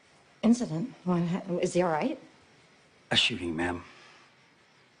incident? Is he all right? A shooting, ma'am.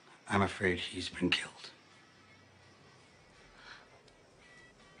 I'm afraid he's been killed.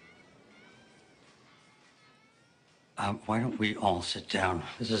 Why don't we all sit down?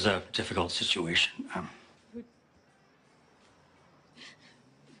 This is a difficult situation.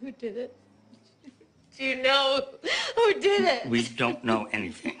 Who did it? Do you know who did it? We don't know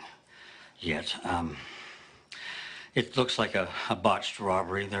anything yet. It looks like a botched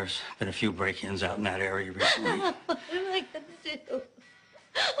robbery. There's been a few break-ins out in that area recently. What am I gonna do?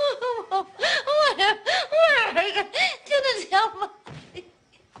 What am I gonna tell Mommy?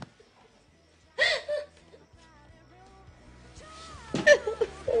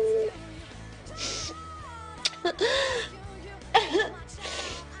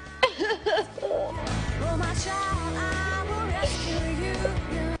 Oh, my child, I will rescue you.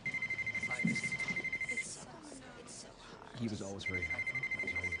 He was always very happy.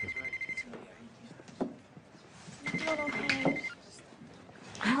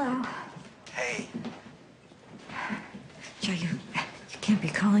 Hello. Hey. Joe, you can't be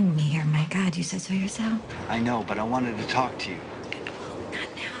calling me here. My God, you said so yourself. I know, but I wanted to talk to you.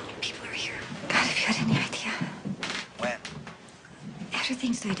 Not now. People are here. God, if you had any idea. When? After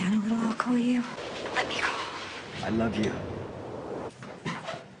things die down a little, I'll call you. Let me call. I love you.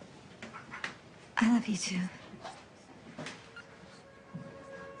 I love you too.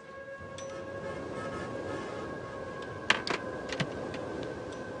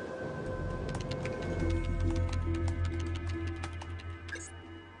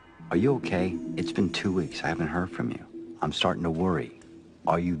 Are you okay? It's been 2 weeks. I haven't heard from you. I'm starting to worry.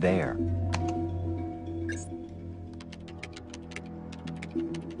 Are you there?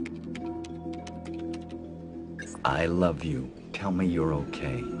 I love you. Tell me you're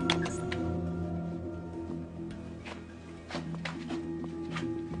okay.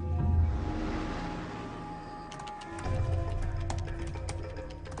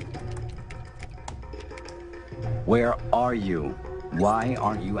 Where are you? Why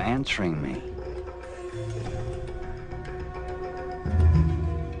aren't you answering me?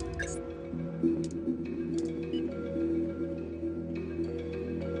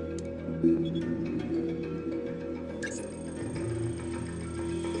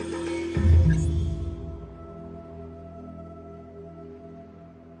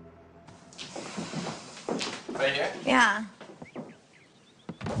 Right here? Yeah.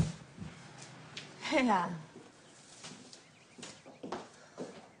 Yeah.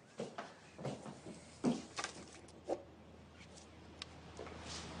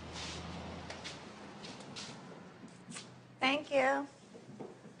 Thank you.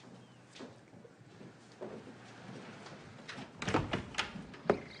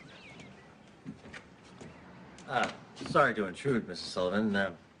 Sorry to intrude, Mrs. Sullivan. Do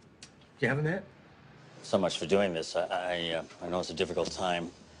you have a minute? So much for doing this. I know it's a difficult time.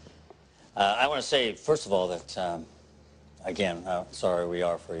 I want to say, first of all, that, again, how sorry we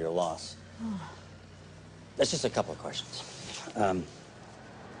are for your loss. That's just a couple of questions.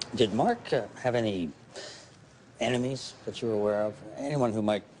 Did Mark have any enemies that you were aware of? Anyone who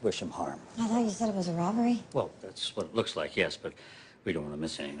might wish him harm? I thought you said it was a robbery. Well, that's what it looks like, yes, but we don't want to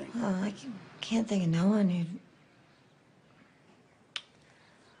miss anything. Oh, I can't think of no one who...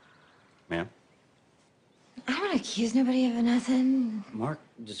 Ma'am? I don't want to accuse nobody of nothing. Mark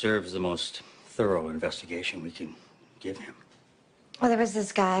deserves the most thorough investigation we can give him. Well, there was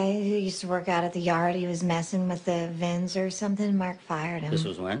this guy who used to work out at the yard. He was messing with the VINs or something. Mark fired him. This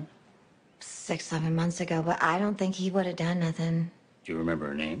was when? 6, 7 months ago, but I don't think he would have done nothing. Do you remember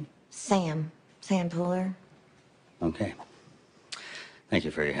her name? Sam Pooler. Okay. Thank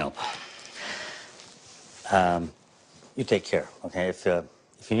you for your help. You take care, okay? If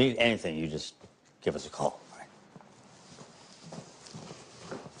you need anything, you just give us a call.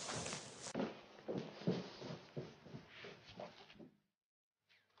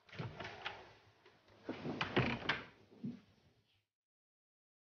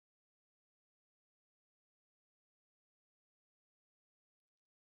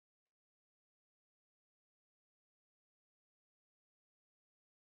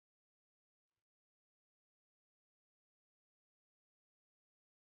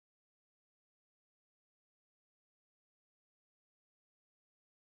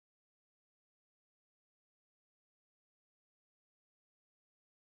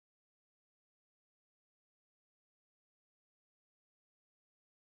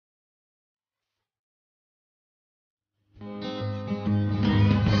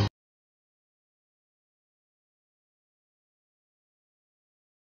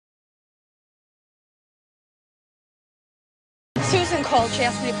 Susan called. She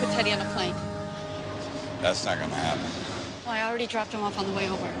asked me to put Teddy on a plane. That's not gonna happen. Well, I already dropped him off on the way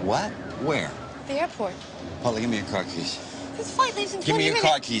over. What? Where? The airport. Paula, give me your car keys. This flight leaves in 20 Give me your minutes.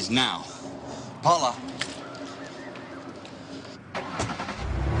 car keys now. Paula.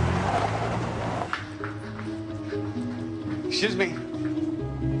 Excuse me.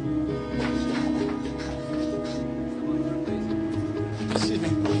 Excuse me.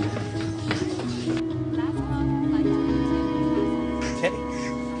 Teddy?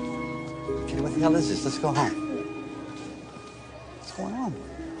 Teddy, what the hell is this? Let's go home. What's going on?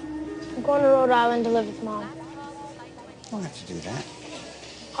 I'm going to Rhode Island to live with Mom. You don't have to do that.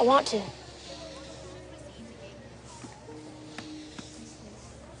 I want to.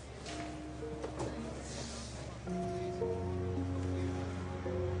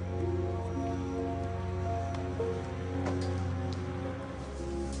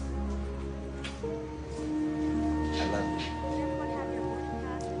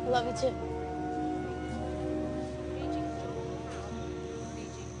 I love you too.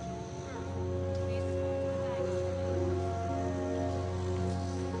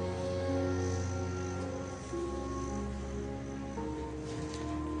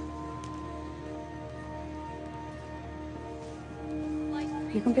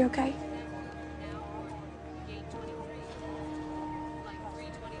 You gonna be okay?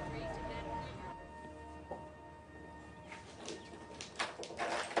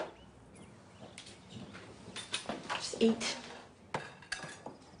 Just eat.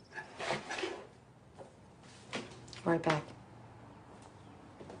 Right back.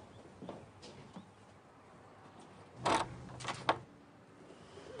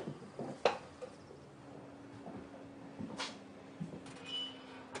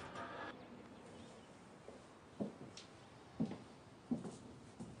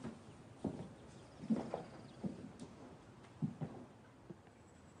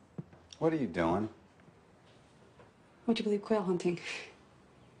 What are you doing? What'd you believe quail hunting?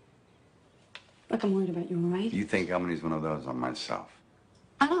 Look, I'm worried about you, all right? You think I'm gonna use one of those on myself?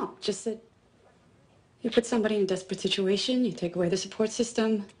 I know, just that you put somebody in a desperate situation, you take away the support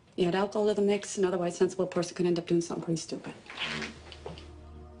system, you add alcohol to the mix, an otherwise sensible person could end up doing something pretty stupid.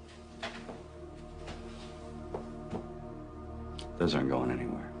 Those aren't going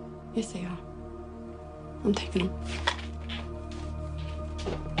anywhere. Yes, they are. I'm taking them.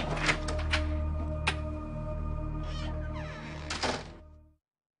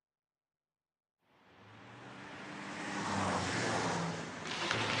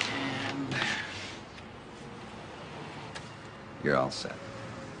 You're all set.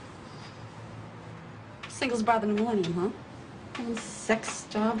 Singles by the millennium, huh? And sex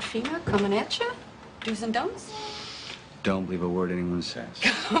job female coming at you? Do's and don'ts? Don't believe a word anyone says.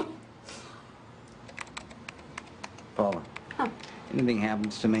 Paula, anything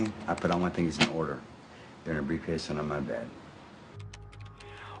happens to me, I put all my things in order. They're in a briefcase under my bed.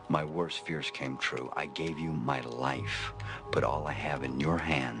 My worst fears came true. I gave you my life, put all I have in your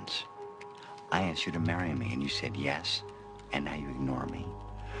hands. I asked you to marry me, and you said yes, and now you ignore me.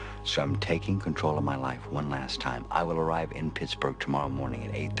 So I'm taking control of my life one last time. I will arrive in Pittsburgh tomorrow morning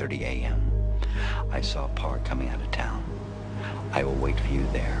at 8:30 a.m. I saw Park coming out of town. I will wait for you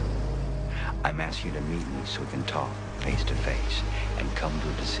there. I'm asking you to meet me so we can talk face to face and come to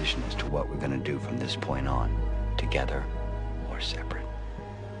a decision as to what we're going to do from this point on, together or separate.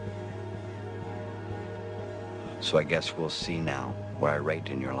 So I guess we'll see now where I rate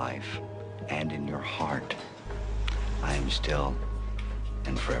in your life and in your heart. I am still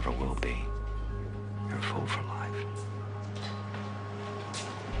and forever will be your fool for life.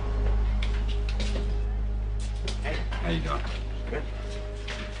 Hey, how you doing? Good.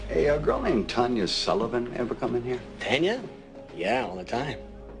 Hey, a girl named Tonya Sullivan ever come in here? Tanya? Yeah, all the time.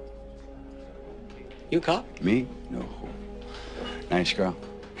 You a cop? Me? No. Nice girl.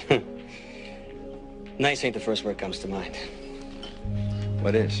 Nice ain't the first word comes to mind.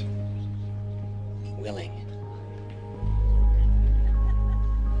 What is? Willing.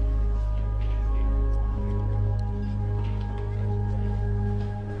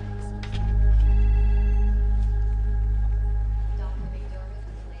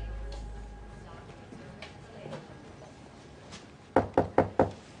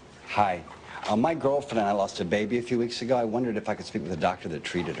 Hi. My girlfriend and I lost a baby a few weeks ago. I wondered if I could speak with the doctor that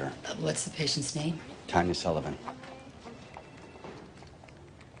treated her. What's the patient's name? Tonya Sullivan.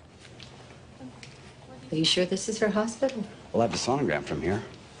 Are you sure this is her hospital? We'll have the sonogram from here.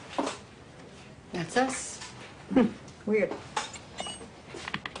 That's us. Weird.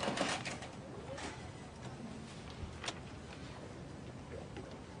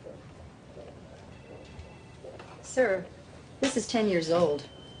 Sir, this is 10 years old.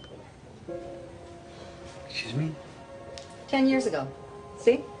 Excuse me? 10 years ago.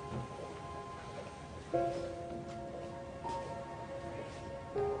 See? Oh,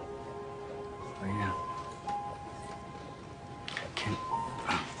 yeah.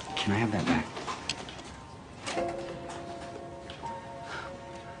 Can I have that back?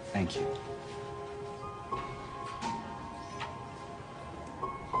 Thank you.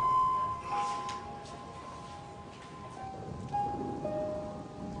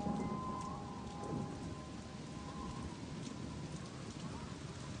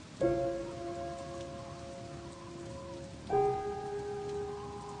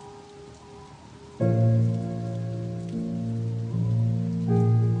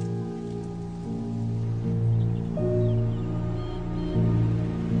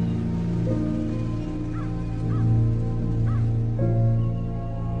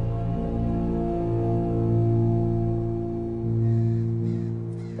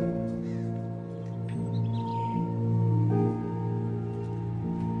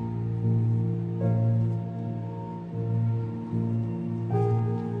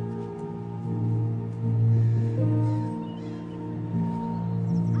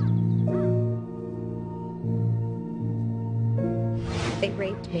 They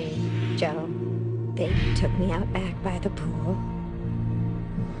raped me, Joe. They took me out back by the pool.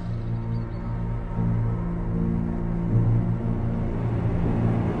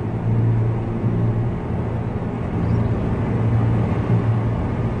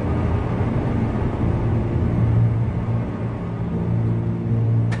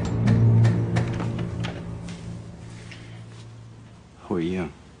 Who are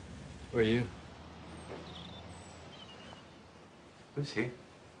you? Who are you? Who's he?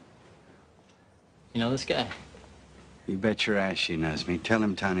 You know this guy? You bet your ass she knows me. Tell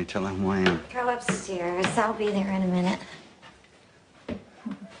him, Tony, tell him who I am. Go upstairs. I'll be there in a minute.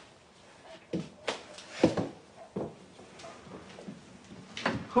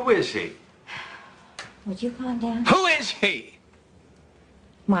 Who is he? Would you calm down? Who is he?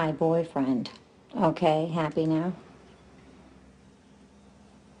 My boyfriend. Okay, happy now?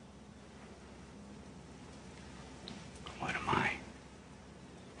 What am I?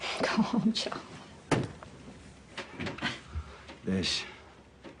 Go home, Joe. This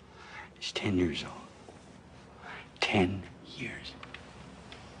is 10 years old. 10 years.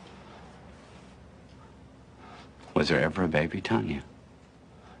 Was there ever a baby, Tonya?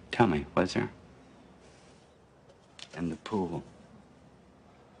 Tell me, was there? And the pool.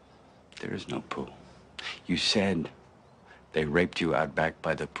 There is no pool. You said they raped you out back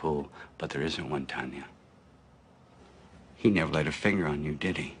by the pool, but there isn't one, Tonya. He never laid a finger on you,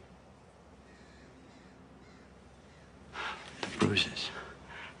 did he? The bruises.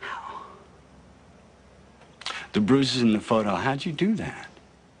 How? The bruises in the photo, how'd you do that?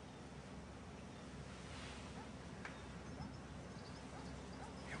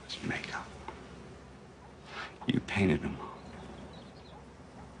 It was makeup. You painted him.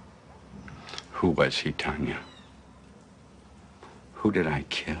 Who was he, Tonya? Who did I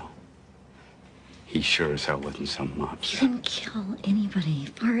kill? He sure as hell wasn't some mobster. You didn't kill anybody. As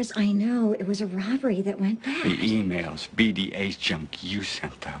far as I know, it was a robbery that went bad. The emails, BDA's junk, you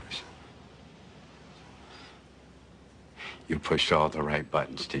sent those. You pushed all the right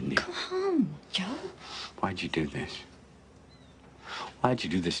buttons, didn't you? Go home, Joe. Why'd you do this? Why'd you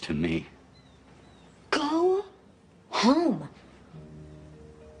do this to me? Go home.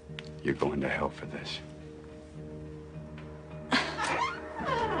 You're going to hell for this.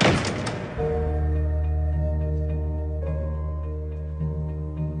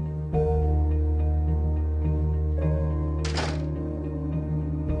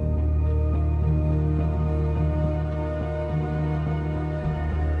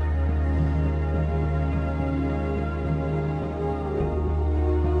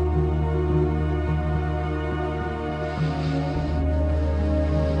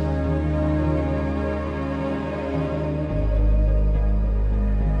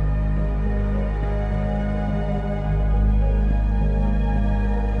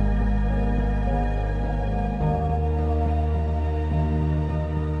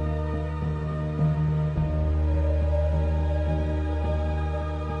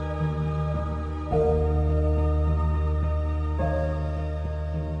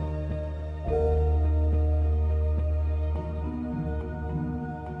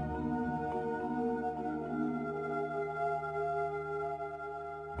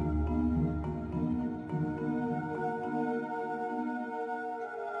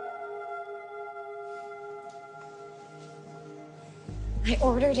 I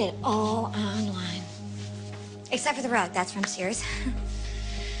ordered it all online. Except for the rug. That's from Sears.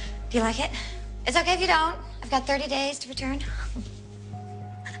 Do you like it? It's okay if you don't. I've got 30 days to return.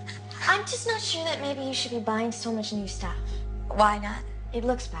 I'm just not sure that maybe you should be buying so much new stuff. Why not? It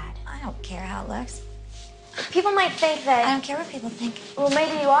looks bad. I don't care how it looks. People might think that... I don't care what people think. Well,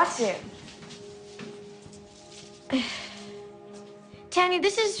 maybe you ought to. Tanya,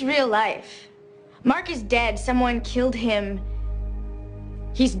 this is real life. Mark is dead. Someone killed him.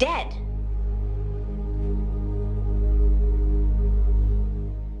 He's dead.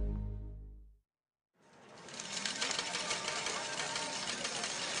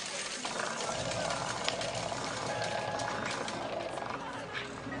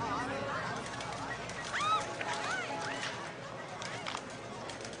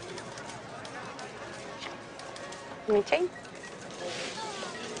 Me too.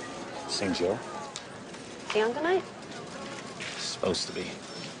 Same Joe? Is he on tonight? Supposed to be.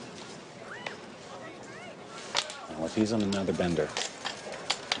 Well, if he's on another bender,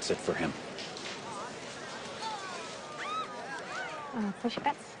 it's it for him. Push your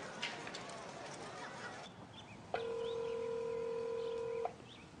bets.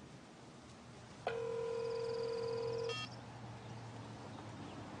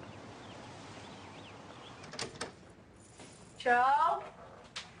 Joe?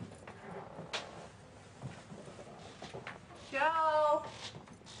 Joe?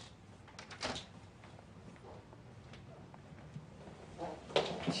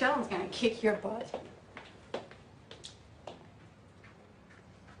 Sheldon's gonna kick your butt.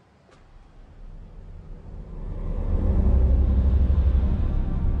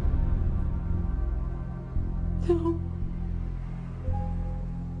 No.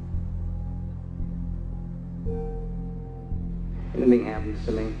 Anything happens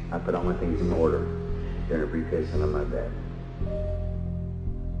to me, I put all my things in order. They're in a briefcase and on my bed.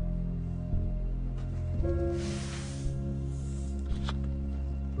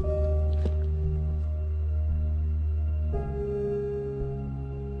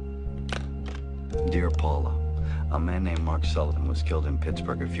 Dear Paula, a man named Mark Sullivan was killed in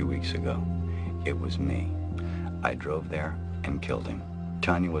Pittsburgh a few weeks ago. It was me. I drove there and killed him.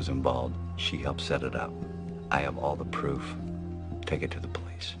 Tonya was involved. She helped set it up. I have all the proof. Take it to the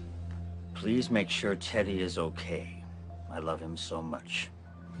police. Please make sure Teddy is okay. I love him so much.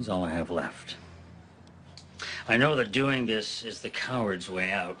 He's all I have left. I know that doing this is the coward's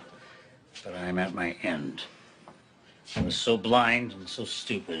way out, but I'm at my end. I was so blind and so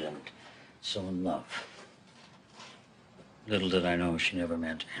stupid and so in love. Little did I know she never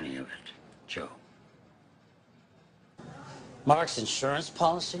meant any of it. Joe. Mark's insurance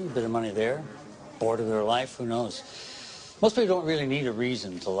policy, a bit of money there. Bored of their life, who knows? Most people don't really need a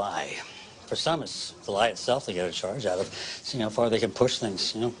reason to lie. For some, it's the lie itself they get a charge out of. Seeing how far they can push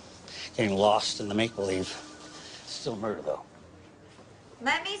things, you know? Getting lost in the make-believe. Still murder, though.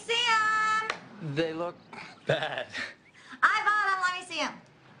 Let me see him. They look bad. I bought him. Let me see him.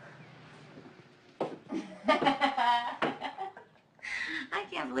 I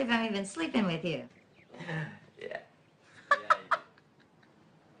can't believe I'm even sleeping with you. Yeah.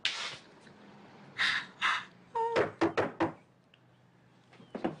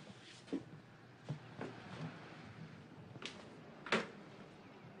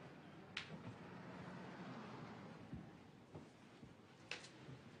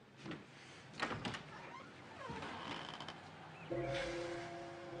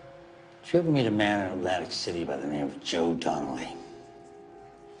 Did you ever meet a man in Atlantic City by the name of Joe Donnelly?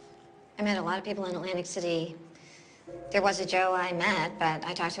 I met a lot of people in Atlantic City. There was a Joe I met, but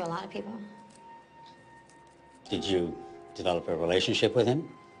I talked to a lot of people. Did you develop a relationship with him?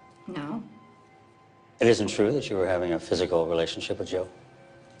 No. It isn't true that you were having a physical relationship with Joe?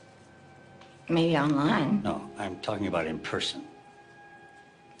 Maybe online. No, I'm talking about in person.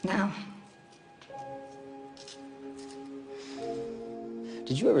 No.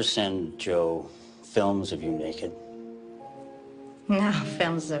 Did you ever send Joe films of you naked? No,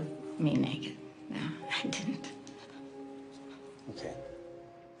 films of me naked. No, I didn't. Okay.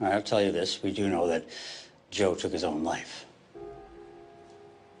 All right, I'll tell you this. We do know that Joe took his own life.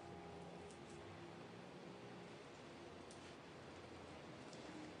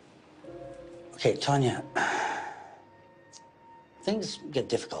 Okay, Tonya, things get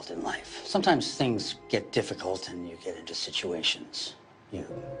difficult in life. Sometimes things get difficult and you get into situations. You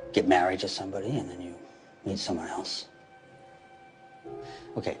get married to somebody and then you meet someone else.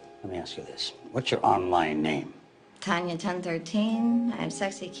 Okay, let me ask you this. What's your online name? Tonya 1013. I have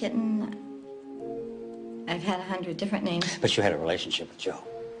Sexy Kitten. I've had 100 different names. But you had a relationship with Joe.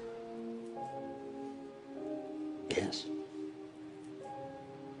 Yes.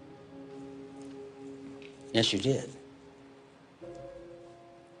 Yes, you did.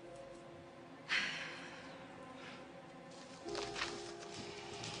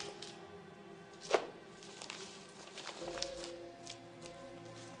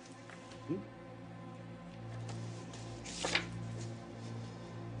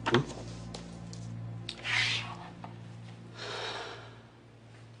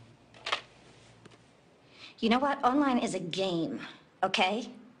 You know what? Online is a game, okay?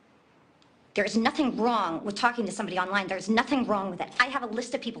 There is nothing wrong with talking to somebody online. There's nothing wrong with it. I have a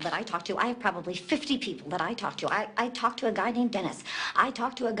list of people that I talk to. I have probably 50 people that I talk to. I talk to a guy named Dennis. I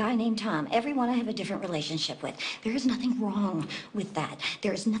talk to a guy named Tom. Everyone I have a different relationship with. There is nothing wrong with that.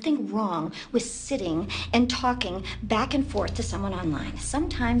 There is nothing wrong with sitting and talking back and forth to someone online.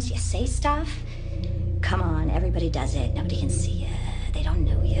 Sometimes you say stuff Come on, everybody does it. Nobody can see you. They don't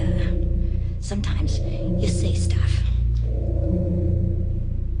know you. Sometimes you say stuff.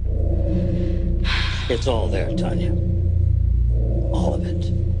 It's all there, Tonya. All of it.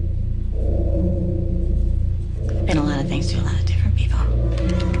 Been a lot of things to a lot of different people.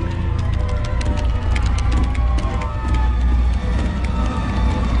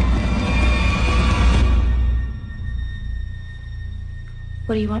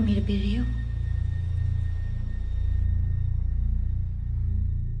 What do you want me to be to you?